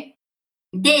 2020, right?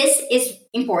 This is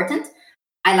important.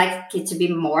 I like it to be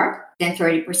more than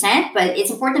 30%, but it's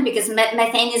important because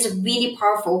methane is a really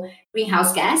powerful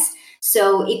greenhouse gas.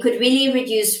 So it could really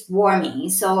reduce warming.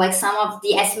 So some of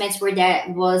the estimates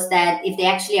was that if they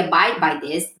actually abide by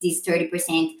this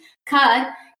 30% cut,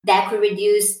 that could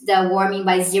reduce the warming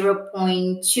by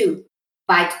 0.2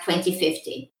 by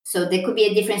 2050. So there could be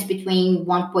a difference between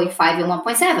 1.5 and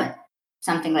 1.7.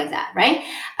 Something like that, right?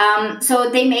 So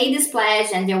they made this pledge,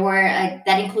 and there were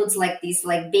that includes these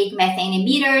big methane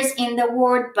emitters in the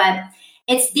world, but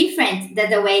it's different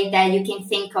than the way that you can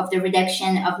think of the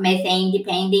reduction of methane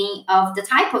depending of the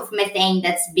type of methane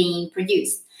that's being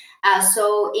produced.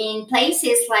 So in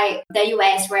places like the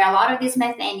US, where a lot of this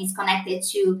methane is connected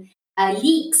to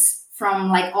leaks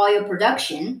from oil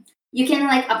production, you can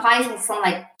apply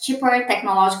some cheaper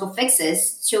technological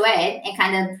fixes to it and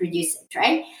kind of reduce it,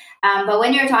 right? But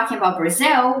when you're talking about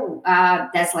Brazil,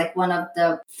 that's one of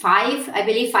the five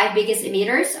biggest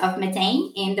emitters of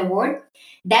methane in the world.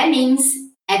 That means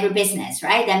agribusiness,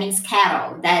 right? That means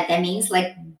cattle. That means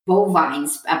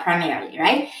bovines primarily,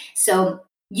 right? So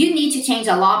you need to change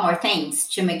a lot more things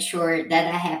to make sure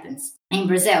that happens in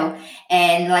Brazil.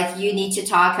 And you need to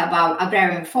talk about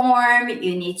agrarian reform.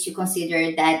 You need to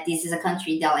consider that this is a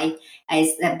country that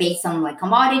is based on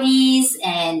commodities,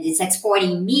 and it's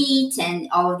exporting meat and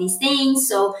all of these things.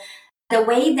 So the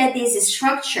way that this is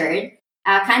structured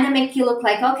kind of make you look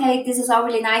okay, this is all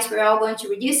really nice. We're all going to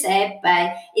reduce it,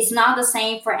 but it's not the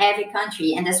same for every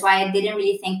country. And that's why I didn't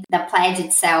really think the pledge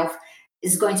itself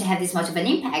is going to have this much of an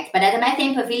impact. But at the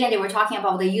Methane Pavilion, they were talking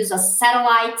about the use of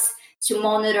satellites to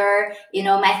monitor,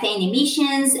 methane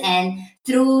emissions. And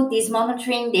through this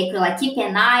monitoring, they could keep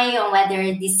an eye on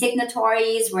whether the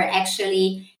signatories were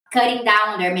actually cutting down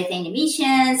on their methane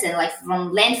emissions, and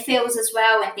from landfills as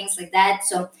well and things like that.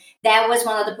 So that was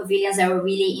one of the pavilions that were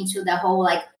really into the whole,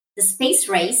 the space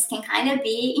race can kind of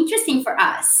be interesting for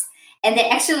us. And they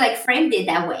actually framed it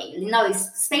that way.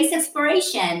 It's space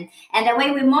exploration and the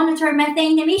way we monitor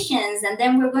methane emissions, and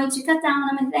then we're going to cut down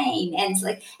on methane. And it's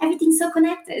everything's so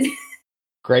connected.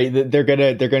 Great. They're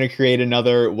gonna create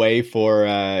another way for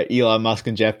Elon Musk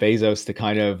and Jeff Bezos to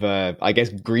kind of I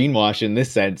guess greenwash in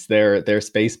this sense their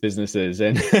space businesses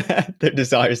and their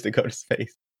desires to go to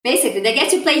space. Basically, they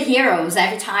get to play heroes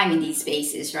every time in these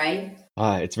spaces, right?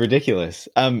 It's ridiculous.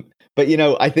 But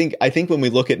I think when we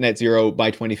look at net zero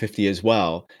by 2050 as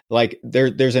well, like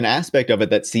there's an aspect of it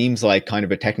that seems like kind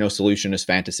of a techno solutionist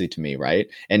fantasy to me, right?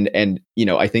 And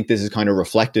I think this is kind of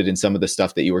reflected in some of the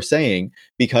stuff that you were saying,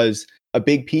 because a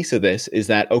big piece of this is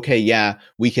that, okay, yeah,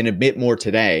 we can emit more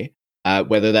today,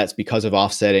 whether that's because of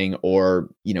offsetting or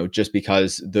just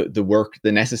because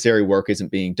the necessary work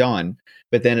isn't being done.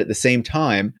 But then at the same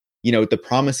time, the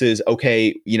promise is,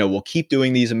 okay, we'll keep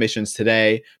doing these emissions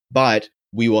today, but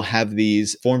we will have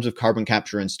these forms of carbon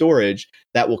capture and storage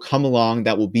that will come along,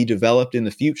 that will be developed in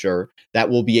the future, that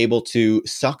will be able to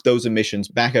suck those emissions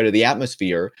back out of the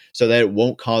atmosphere so that it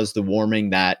won't cause the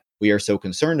warming that we are so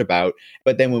concerned about.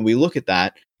 But then when we look at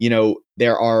that,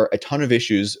 there are a ton of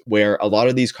issues where a lot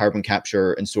of these carbon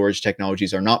capture and storage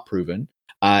technologies are not proven.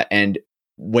 And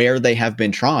where they have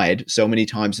been tried so many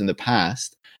times in the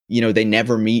past, they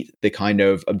never meet the kind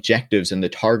of objectives and the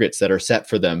targets that are set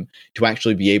for them to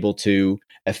actually be able to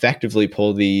effectively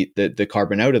pull the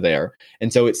carbon out of there.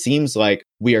 And so it seems like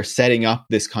we are setting up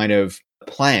this kind of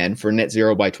plan for net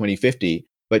zero by 2050,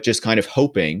 but just kind of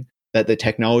hoping that the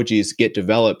technologies get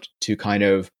developed to kind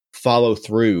of follow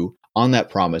through on that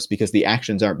promise, because the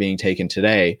actions aren't being taken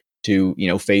today to,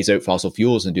 phase out fossil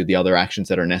fuels and do the other actions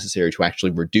that are necessary to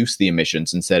actually reduce the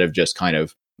emissions instead of just kind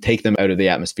of take them out of the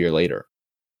atmosphere later.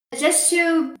 Just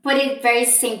to put it very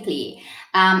simply,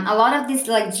 a lot of these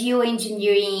like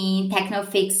geoengineering, techno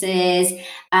fixes,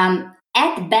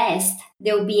 at best,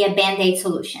 there'll be a band-aid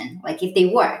solution. Like if they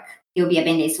work, there'll be a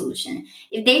band-aid solution.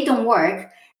 If they don't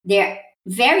work, they're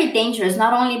very dangerous,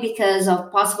 not only because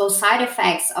of possible side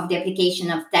effects of the application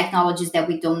of technologies that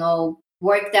we don't know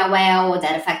work that well or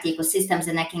that affect the ecosystems,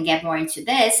 and I can get more into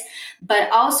this, but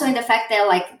also in the fact that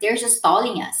like they're just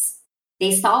stalling us.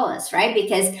 They stall us, right?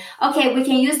 Because, okay, we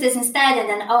can use this instead. And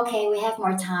then, okay, we have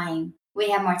more time.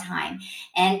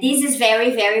 And this is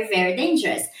very, very, very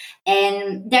dangerous.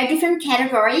 And there are different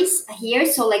categories here.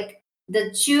 So like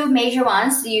the two major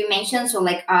ones you mentioned, so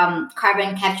like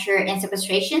carbon capture and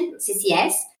sequestration,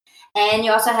 CCS. And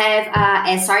you also have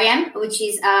SRM, which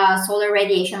is solar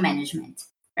radiation management,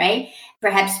 right?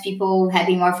 Perhaps people have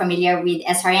been more familiar with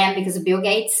SRM because of Bill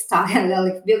Gates,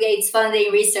 like Bill Gates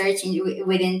funding research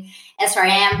within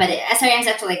SRM, but SRM is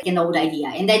actually like an old idea,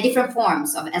 and there are different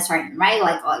forms of SRM, right?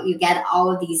 Like you get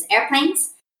all of these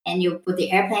airplanes, and you put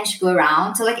the airplanes to go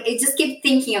around. So like, I just keep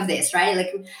thinking of this, right?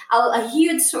 Like a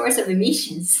huge source of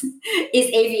emissions is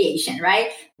aviation, right?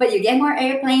 But you get more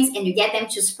airplanes, and you get them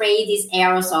to spray these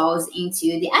aerosols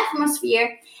into the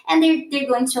atmosphere, and they're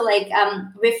going to like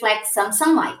reflect some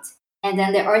sunlight, and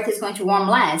then the earth is going to warm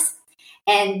less.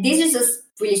 And this is just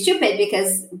really stupid,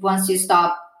 because once you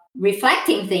stop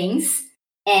reflecting things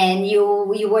and you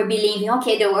were believing,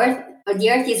 okay, the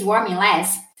earth is warming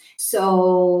less,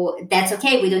 so that's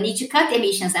okay, we don't need to cut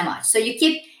emissions that much, so you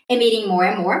keep emitting more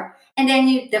and more, and then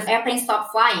the airplanes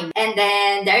stop flying, and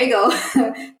then there you go.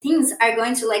 Things are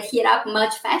going to like heat up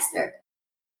much faster.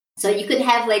 So you could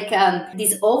have like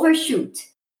this overshoot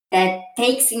that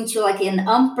takes into like an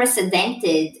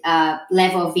unprecedented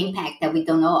level of impact that we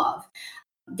don't know of.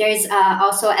 There's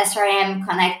also SRM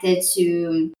connected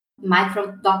to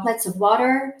micro droplets of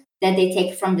water that they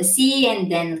take from the sea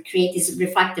and then create these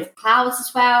reflective clouds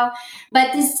as well.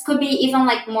 But this could be even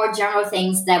like more general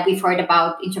things that we've heard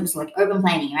about in terms of like urban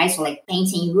planning, right? So like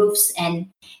painting roofs and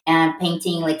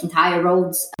painting like entire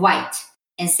roads white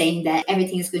and saying that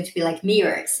everything is going to be like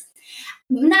mirrors.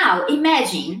 Now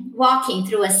imagine walking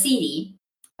through a city,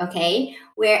 okay,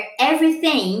 where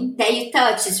everything that you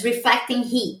touch is reflecting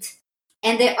heat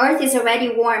and the earth is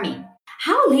already warming.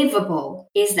 How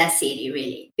livable is that city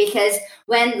really? Because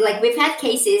when like we've had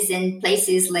cases in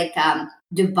places like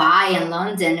Dubai and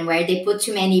London where they put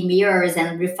too many mirrors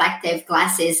and reflective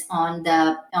glasses on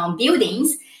the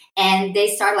buildings, and they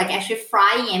start like actually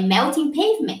frying and melting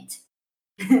pavement.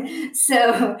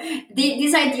 So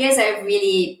these ideas are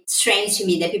really strange to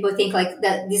me, that people think like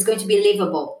that this is going to be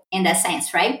livable in that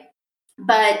sense, right?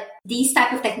 But these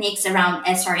type of techniques around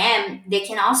SRM, they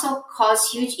can also cause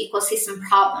huge ecosystem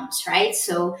problems, right?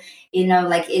 So,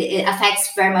 like it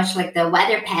affects very much like the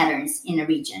weather patterns in a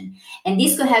region. And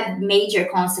this could have major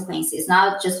consequences,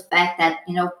 not just the fact that,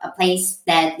 a place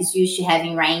that is used to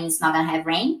having rain is not going to have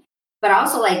rain, but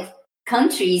also like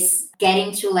countries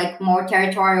getting to like more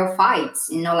territorial fights,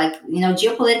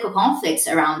 geopolitical conflicts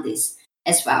around this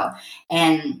as well.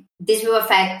 And this will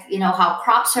affect, how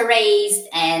crops are raised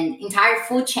and entire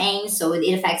food chains. So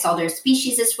it affects other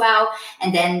species as well.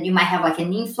 And then you might have like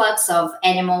an influx of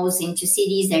animals into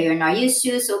cities that you're not used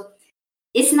to. So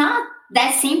it's not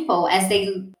that simple as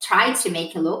they try to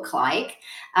make it look like.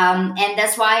 And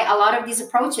that's why a lot of these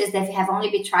approaches that have only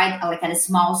been tried like at a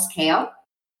small scale.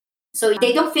 So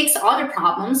they don't fix other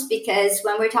problems, because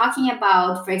when we're talking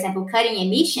about, for example, cutting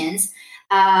emissions,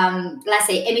 let's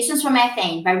say emissions from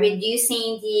methane by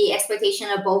reducing the exploitation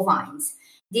of bovines.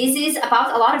 This is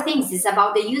about a lot of things. It's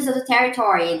about the use of the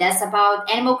territory. That's about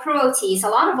animal cruelty. It's a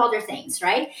lot of other things,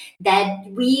 right? That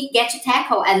we get to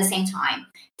tackle at the same time.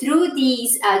 Through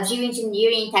these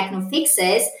geoengineering techno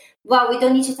fixes, well, we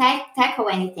don't need to tackle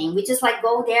anything. We just like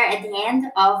go there at the end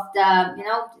of the,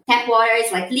 tap water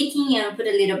is like leaking, and put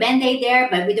a little Band-Aid there,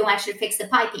 but we don't actually fix the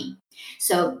piping.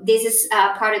 So this is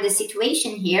part of the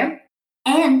situation here.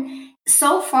 And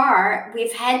so far,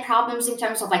 we've had problems in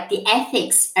terms of like the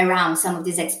ethics around some of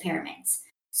these experiments.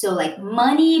 So like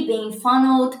money being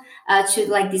funneled to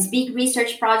like these big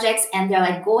research projects, and they're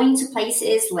like going to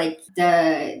places like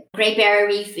the Great Barrier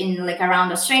Reef in like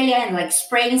around Australia and like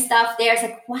spraying stuff there. It's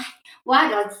like, what?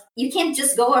 Like, you can't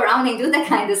just go around and do that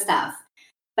kind of stuff.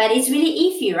 But it's really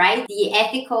iffy, right? The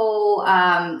ethical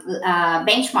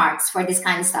benchmarks for this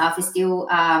kind of stuff is still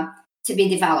to be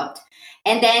developed.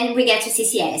 And then we get to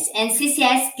CCS, and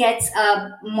CCS gets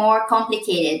more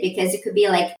complicated, because it could be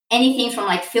like anything from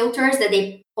like filters that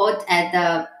they put at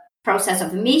the process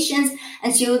of emissions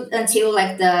until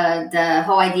like the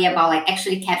whole idea about like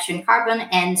actually capturing carbon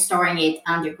and storing it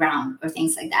underground or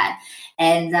things like that.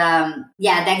 And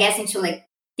that gets into like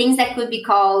things that could be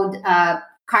called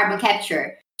carbon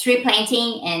capture, tree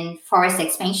planting, and forest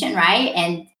expansion, right?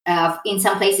 And in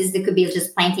some places, they could be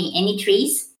just planting any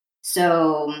trees.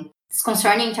 So it's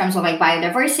concerning in terms of like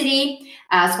biodiversity.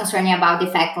 It's concerning about the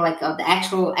fact like of the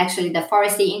actually the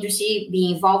forestry industry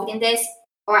being involved in this,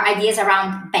 or ideas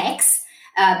around BECCS,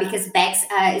 because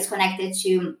BECCS is connected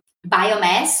to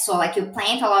biomass. So like you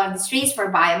plant a lot of the trees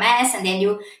for biomass, and then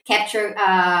you capture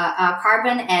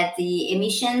carbon at the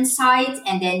emission site,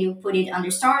 and then you put it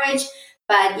under storage.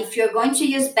 But if you're going to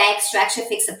use BECCS to actually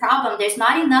fix the problem, there's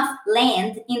not enough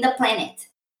land in the planet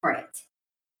for it.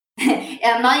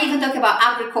 I'm not even talking about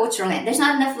agricultural land. There's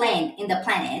not enough land in the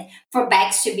planet for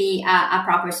BECCS to be a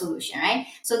proper solution, right?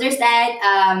 So there's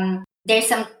that. There's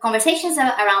some conversations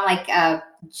around like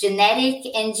genetic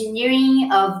engineering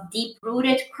of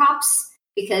deep-rooted crops,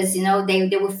 because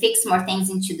they will fix more things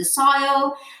into the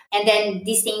soil, and then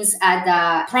these things are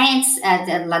the plants,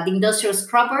 the industrial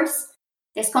scrubbers.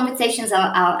 There's conversations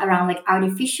around like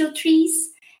artificial trees.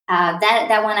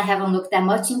 That one I haven't looked that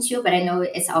much into, but I know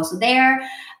it's also there.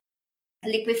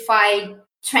 Liquefied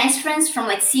transference from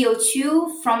like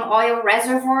CO2 from oil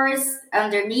reservoirs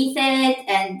underneath it,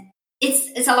 and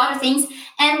it's a lot of things.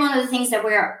 And one of the things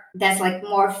that's like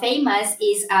more famous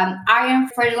is iron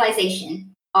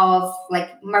fertilization of like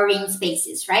marine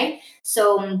spaces, right?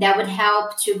 So that would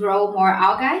help to grow more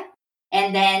algae,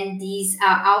 and then these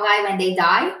algae, when they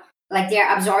die, like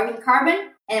they're absorbing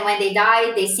carbon, and when they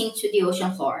die, they sink to the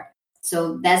ocean floor.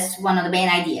 So that's one of the main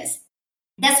ideas.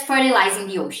 That's fertilizing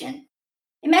the ocean.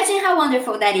 Imagine how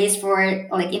wonderful that is for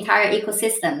like entire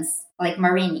ecosystems, like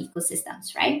marine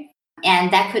ecosystems, right?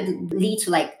 And that could lead to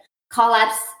like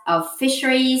collapse of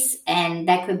fisheries, and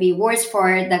that could be worse for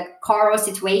the coral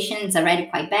situation. It's already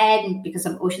quite bad because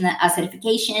of ocean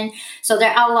acidification. So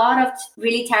there are a lot of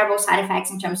really terrible side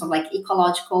effects in terms of like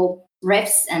ecological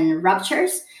rifts and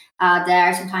ruptures that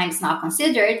are sometimes not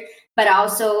considered. But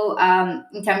also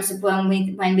in terms of when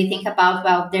we think about,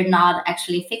 well, they're not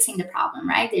actually fixing the problem,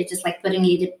 right? They're just like putting a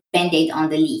little Band-Aid on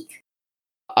the leak.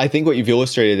 I think what you've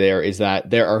illustrated there is that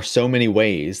there are so many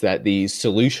ways that these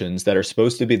solutions that are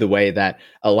supposed to be the way that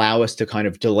allow us to kind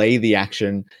of delay the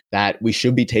action that we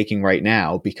should be taking right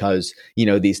now, because,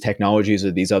 these technologies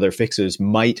or these other fixes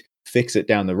might fix it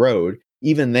down the road.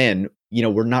 Even then,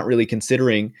 we're not really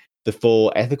considering the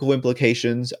full ethical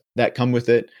implications that come with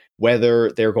it,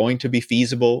 whether they're going to be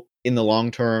feasible in the long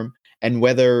term, and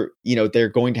whether, they're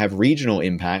going to have regional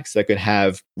impacts that could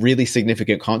have really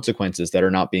significant consequences that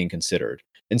are not being considered.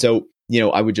 And so,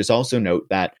 I would just also note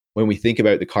that when we think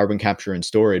about the carbon capture and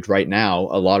storage right now,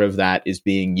 a lot of that is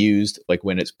being used, like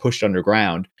when it's pushed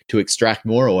underground, to extract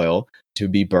more oil to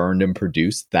be burned and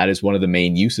produced. That is one of the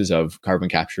main uses of carbon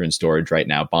capture and storage right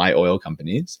now by oil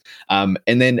companies. And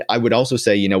then I would also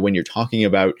say, when you're talking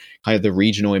about kind of the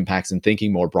regional impacts and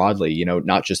thinking more broadly,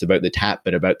 not just about the tap,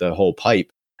 but about the whole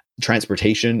pipe,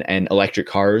 transportation and electric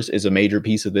cars is a major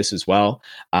piece of this as well.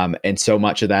 And so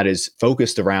much of that is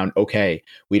focused around, okay,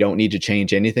 we don't need to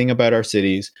change anything about our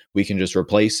cities. We can just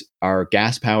replace our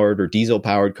gas-powered or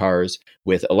diesel-powered cars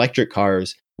with electric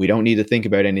cars. We don't need to think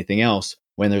about anything else.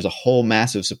 when there's a whole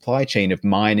massive supply chain of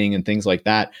mining and things like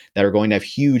that that are going to have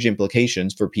huge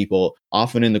implications for people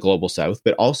often in the global south,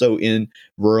 but also in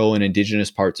rural and indigenous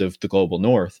parts of the global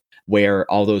north, where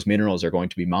all those minerals are going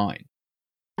to be mined.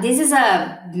 This is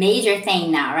a major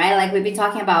thing now, right? Like we've been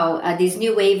talking about this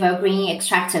new wave of green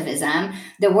extractivism.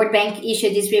 The World Bank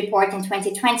issued this report in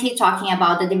 2020 talking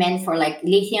about the demand for like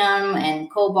lithium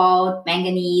and cobalt,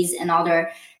 manganese, and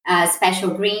other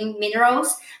special green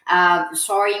minerals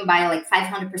soaring by like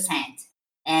 500%.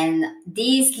 And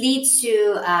this leads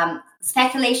to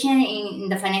speculation in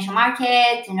the financial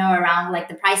market, around like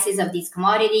the prices of these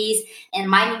commodities, and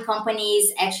mining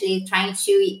companies actually trying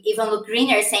to even look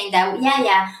greener, saying that,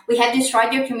 we have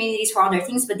destroyed your communities for other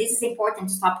things, but this is important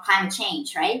to stop climate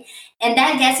change, right? And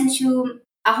that gets into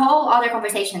a whole other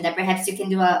conversation that perhaps you can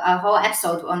do a whole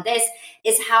episode on this,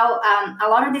 is how a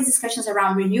lot of these discussions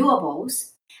around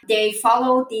renewables, they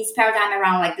follow this paradigm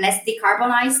around like, let's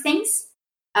decarbonize things,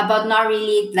 but not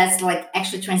really let's like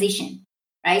actually transition.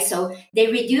 Right. So they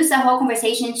reduce the whole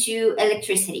conversation to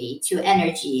electricity, to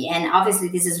energy. And obviously,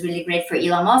 this is really great for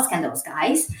Elon Musk and those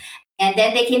guys. And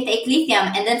then they can take lithium.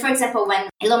 And then, for example, when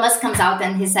Elon Musk comes out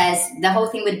and he says the whole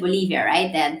thing with Bolivia,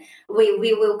 right, that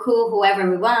we will cool whoever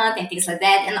we want and things like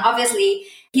that. And obviously,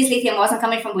 his lithium wasn't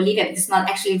coming from Bolivia because it's not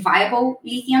actually viable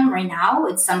lithium right now.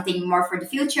 It's something more for the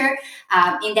future.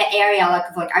 In that area,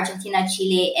 like Argentina,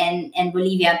 Chile, and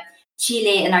Bolivia,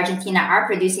 Chile and Argentina are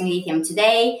producing lithium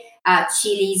today.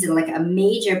 Chile is like a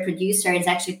major producer. It's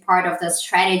actually part of the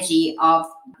strategy of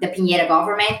the Piñera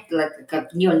government, like a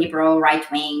neoliberal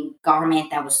right-wing government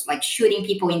that was like shooting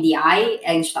people in the eye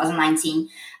in 2019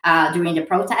 during the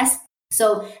protest.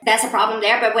 So that's a problem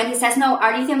there. But when he says, no,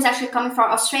 our lithium is actually coming from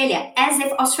Australia, as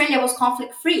if Australia was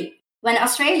conflict-free. When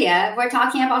Australia, we're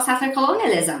talking about settler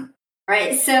colonialism.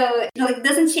 Right. So it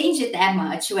doesn't change it that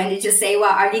much when they just say,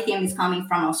 well, our lithium is coming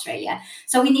from Australia.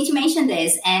 So we need to mention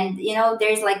this. And,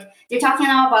 there's like, they're talking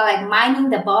now about like mining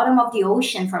the bottom of the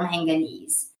ocean for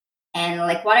manganese. And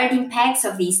like, what are the impacts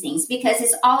of these things? Because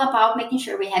it's all about making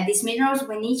sure we have these minerals.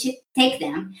 We need to take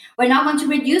them. We're not going to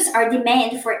reduce our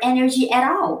demand for energy at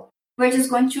all. We're just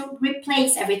going to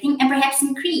replace everything and perhaps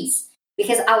increase.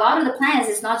 Because a lot of the plans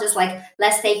is not just like,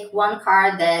 let's take one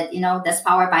car that, that's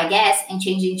powered by gas and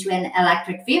change it into an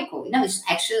electric vehicle. It's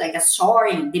actually like a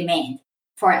soaring demand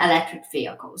for electric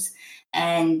vehicles.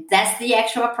 And that's the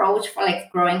actual approach for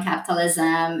like growing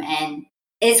capitalism. And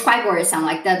it's quite worrisome.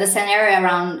 Like the scenario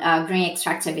around green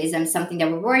extractivism is something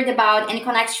that we're worried about, and it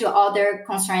connects to other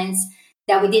concerns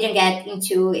that we didn't get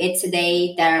into it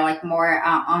today that are like more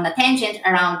on a tangent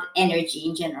around energy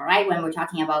in general, right? When we're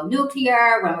talking about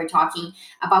nuclear, when we're talking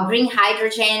about green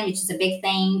hydrogen, which is a big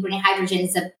thing. Green hydrogen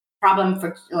is a problem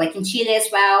for like in Chile as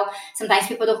well. Sometimes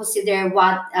people don't consider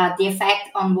what the effect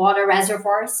on water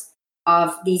reservoirs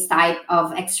of these type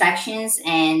of extractions.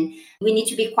 And we need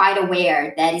to be quite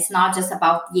aware that it's not just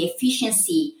about the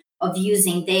efficiency of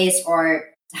using this or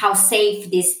how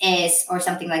safe this is or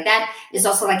something like that. There's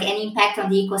also like an impact on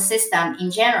the ecosystem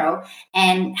in general,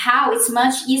 and how it's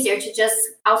much easier to just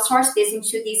outsource this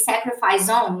into these sacrifice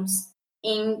zones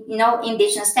in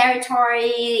indigenous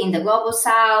territory in the global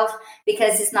south,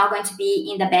 because it's not going to be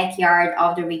in the backyard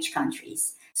of the rich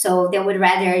countries. So they would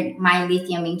rather mine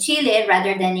lithium in Chile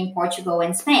rather than in Portugal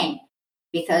and Spain,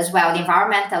 because the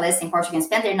environmentalists in Portugal and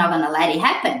Spain, they're not going to let it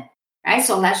happen, right?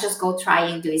 So let's just go try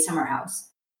and do it somewhere else.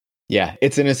 Yeah,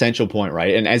 it's an essential point,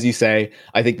 right? And as you say,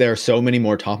 I think there are so many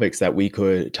more topics that we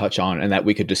could touch on and that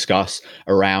we could discuss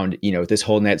around, this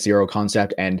whole net zero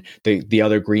concept and the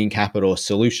other green capital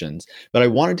solutions. But I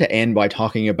wanted to end by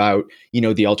talking about,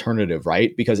 the alternative,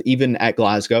 right? Because even at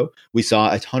Glasgow, we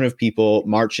saw a ton of people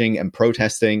marching and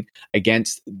protesting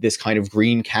against this kind of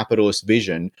green capitalist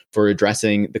vision for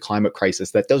addressing the climate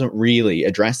crisis that doesn't really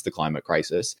address the climate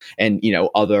crisis, and,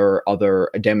 other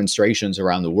demonstrations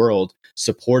around the world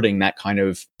supporting that kind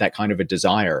of a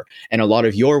desire. And a lot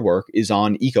of your work is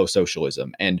on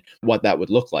eco-socialism and what that would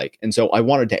look like. And so I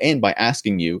wanted to end by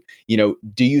asking you,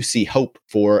 do you see hope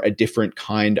for a different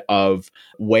kind of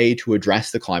way to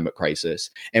address the climate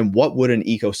crisis? And what would an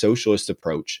eco-socialist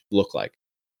approach look like?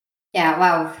 Yeah,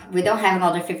 well, we don't have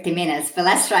another 50 minutes, but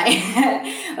let's try.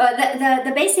 Well,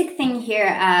 the basic thing here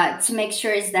to make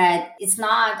sure is that it's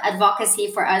not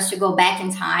advocacy for us to go back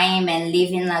in time and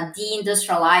live in a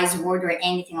deindustrialized world or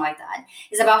anything like that.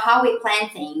 It's about how we plan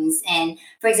things. And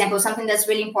for example, something that's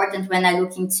really important when I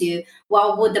look into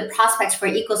what would the prospects for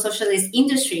eco-socialist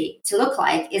industry to look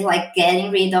like is like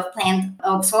getting rid of planned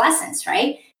obsolescence,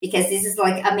 right? because this is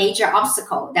like a major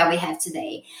obstacle that we have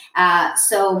today.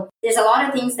 So there's a lot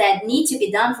of things that need to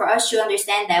be done for us to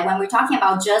understand that when we're talking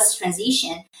about just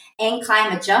transition and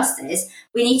climate justice,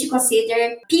 we need to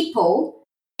consider people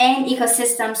and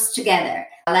ecosystems together,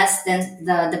 less than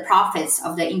the profits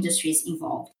of the industries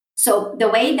involved. So the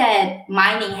way that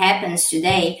mining happens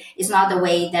today is not the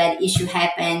way that it should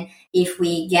happen if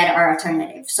we get our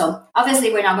alternative. So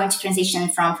obviously we're not going to transition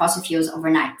from fossil fuels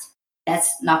overnight.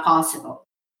 That's not possible.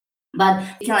 But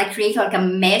we can like create like a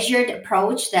measured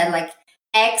approach that like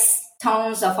X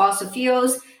tons of fossil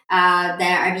fuels that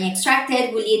are being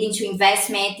extracted will lead into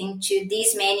investment into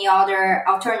these many other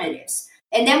alternatives.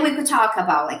 And then we could talk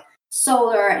about like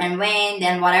solar and wind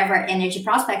and whatever energy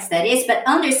prospects that is, but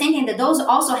understanding that those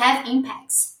also have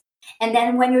impacts. And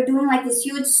then when you're doing like these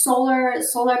huge solar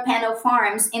panel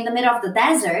farms in the middle of the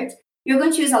desert, you're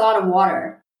going to use a lot of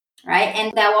water, right?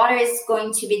 And that water is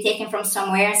going to be taken from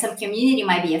somewhere and some community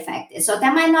might be affected. So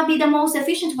that might not be the most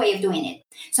efficient way of doing it.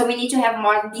 So we need to have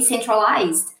more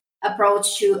decentralized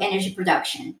approach to energy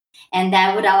production. And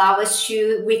that would allow us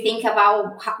to rethink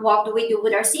about what do we do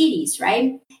with our cities,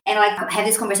 right? And like I have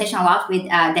this conversation a lot with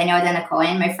Daniel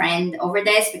Dana-Cohen, my friend, over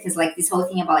this, because like this whole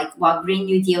thing about like what Green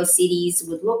New Deal cities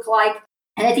would look like.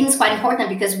 And I think it's quite important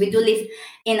because we do live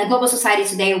in a global society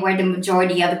today where the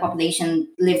majority of the population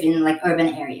live in like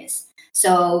urban areas.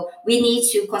 So we need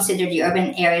to consider the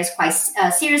urban areas quite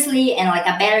seriously, and like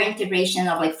a better integration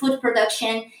of like food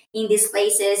production in these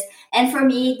places. And for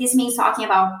me, this means talking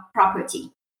about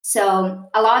property. So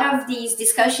a lot of these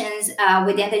discussions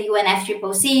within the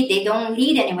UNFCCC, they don't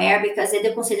lead anywhere because they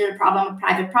don't consider the problem of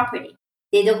private property.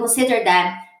 They don't consider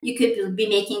that you could be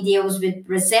making deals with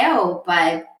Brazil,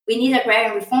 but we need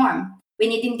agrarian reform. We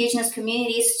need indigenous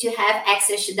communities to have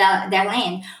access to their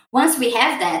land. Once we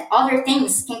have that, other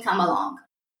things can come along.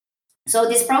 So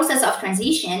this process of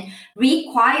transition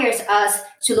requires us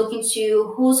to look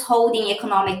into who's holding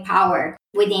economic power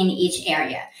within each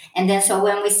area. And then so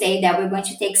when we say that we're going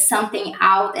to take something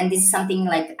out, and this is something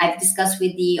like I've discussed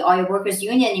with the Oil Workers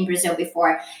Union in Brazil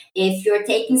before, if you're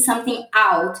taking something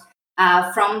out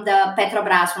from the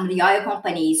Petrobras, from the oil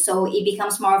company, so it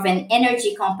becomes more of an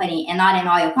energy company and not an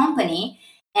oil company,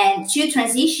 and to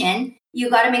transition, you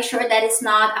got to make sure that it's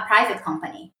not a private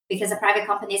company, because a private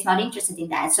company is not interested in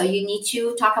that. So you need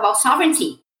to talk about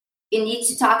sovereignty. You need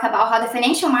to talk about how the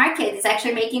financial market is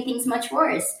actually making things much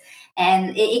worse.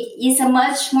 And it is a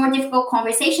much more difficult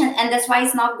conversation. And that's why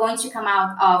it's not going to come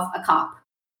out of a COP.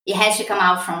 It has to come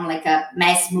out from like a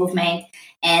mass movement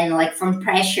and like from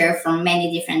pressure from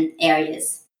many different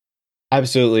areas.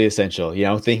 Absolutely essential,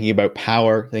 thinking about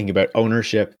power, thinking about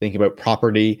ownership, thinking about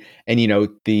property, and,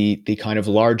 the kind of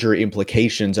larger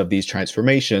implications of these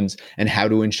transformations and how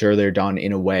to ensure they're done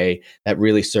in a way that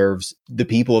really serves the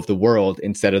people of the world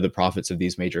instead of the profits of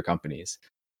these major companies.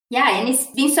 Yeah, and it's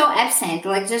been so absent,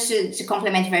 like just to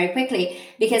complement very quickly,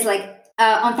 because like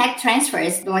on tech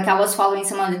transfers, like I was following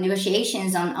some of the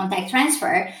negotiations on tech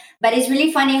transfer, but it's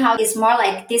really funny how it's more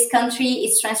like this country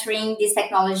is transferring this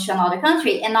technology to another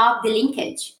country and not the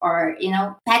linkage or,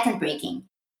 patent breaking,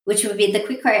 which would be the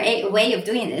quicker way of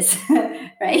doing this,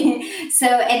 right? So,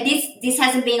 and this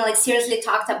hasn't been like seriously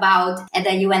talked about at the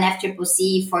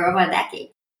UNFCCC for over a decade.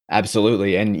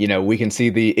 Absolutely. And, we can see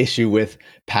the issue with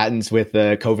patents with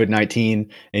COVID-19,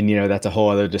 and, that's a whole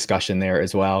other discussion there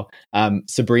as well.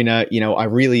 Sabrina, I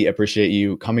really appreciate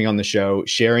you coming on the show,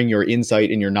 sharing your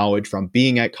insight and your knowledge from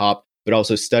being at COP, but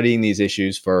also studying these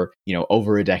issues for,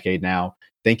 over a decade now.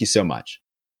 Thank you so much.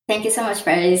 Thank you so much,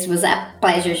 Paris. It was a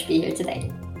pleasure to be here today.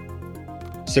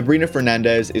 Sabrina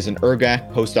Fernandez is an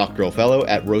ERGAC postdoctoral fellow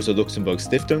at Rosa Luxemburg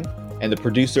Stiftung and the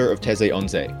producer of These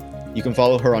Onze. You can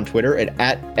follow her on Twitter at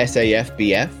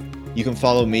SAFBF. You can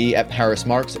follow me at Paris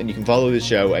Marks, and you can follow the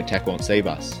show at Tech Won't Save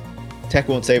Us. Tech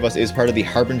Won't Save Us is part of the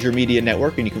Harbinger Media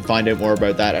Network, and you can find out more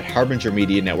about that at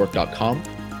harbingermedianetwork.com.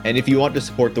 And if you want to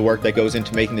support the work that goes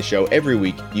into making the show every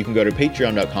week, you can go to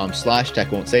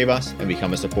patreon.com/techwon'tsaveus and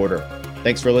become a supporter.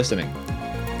 Thanks for listening.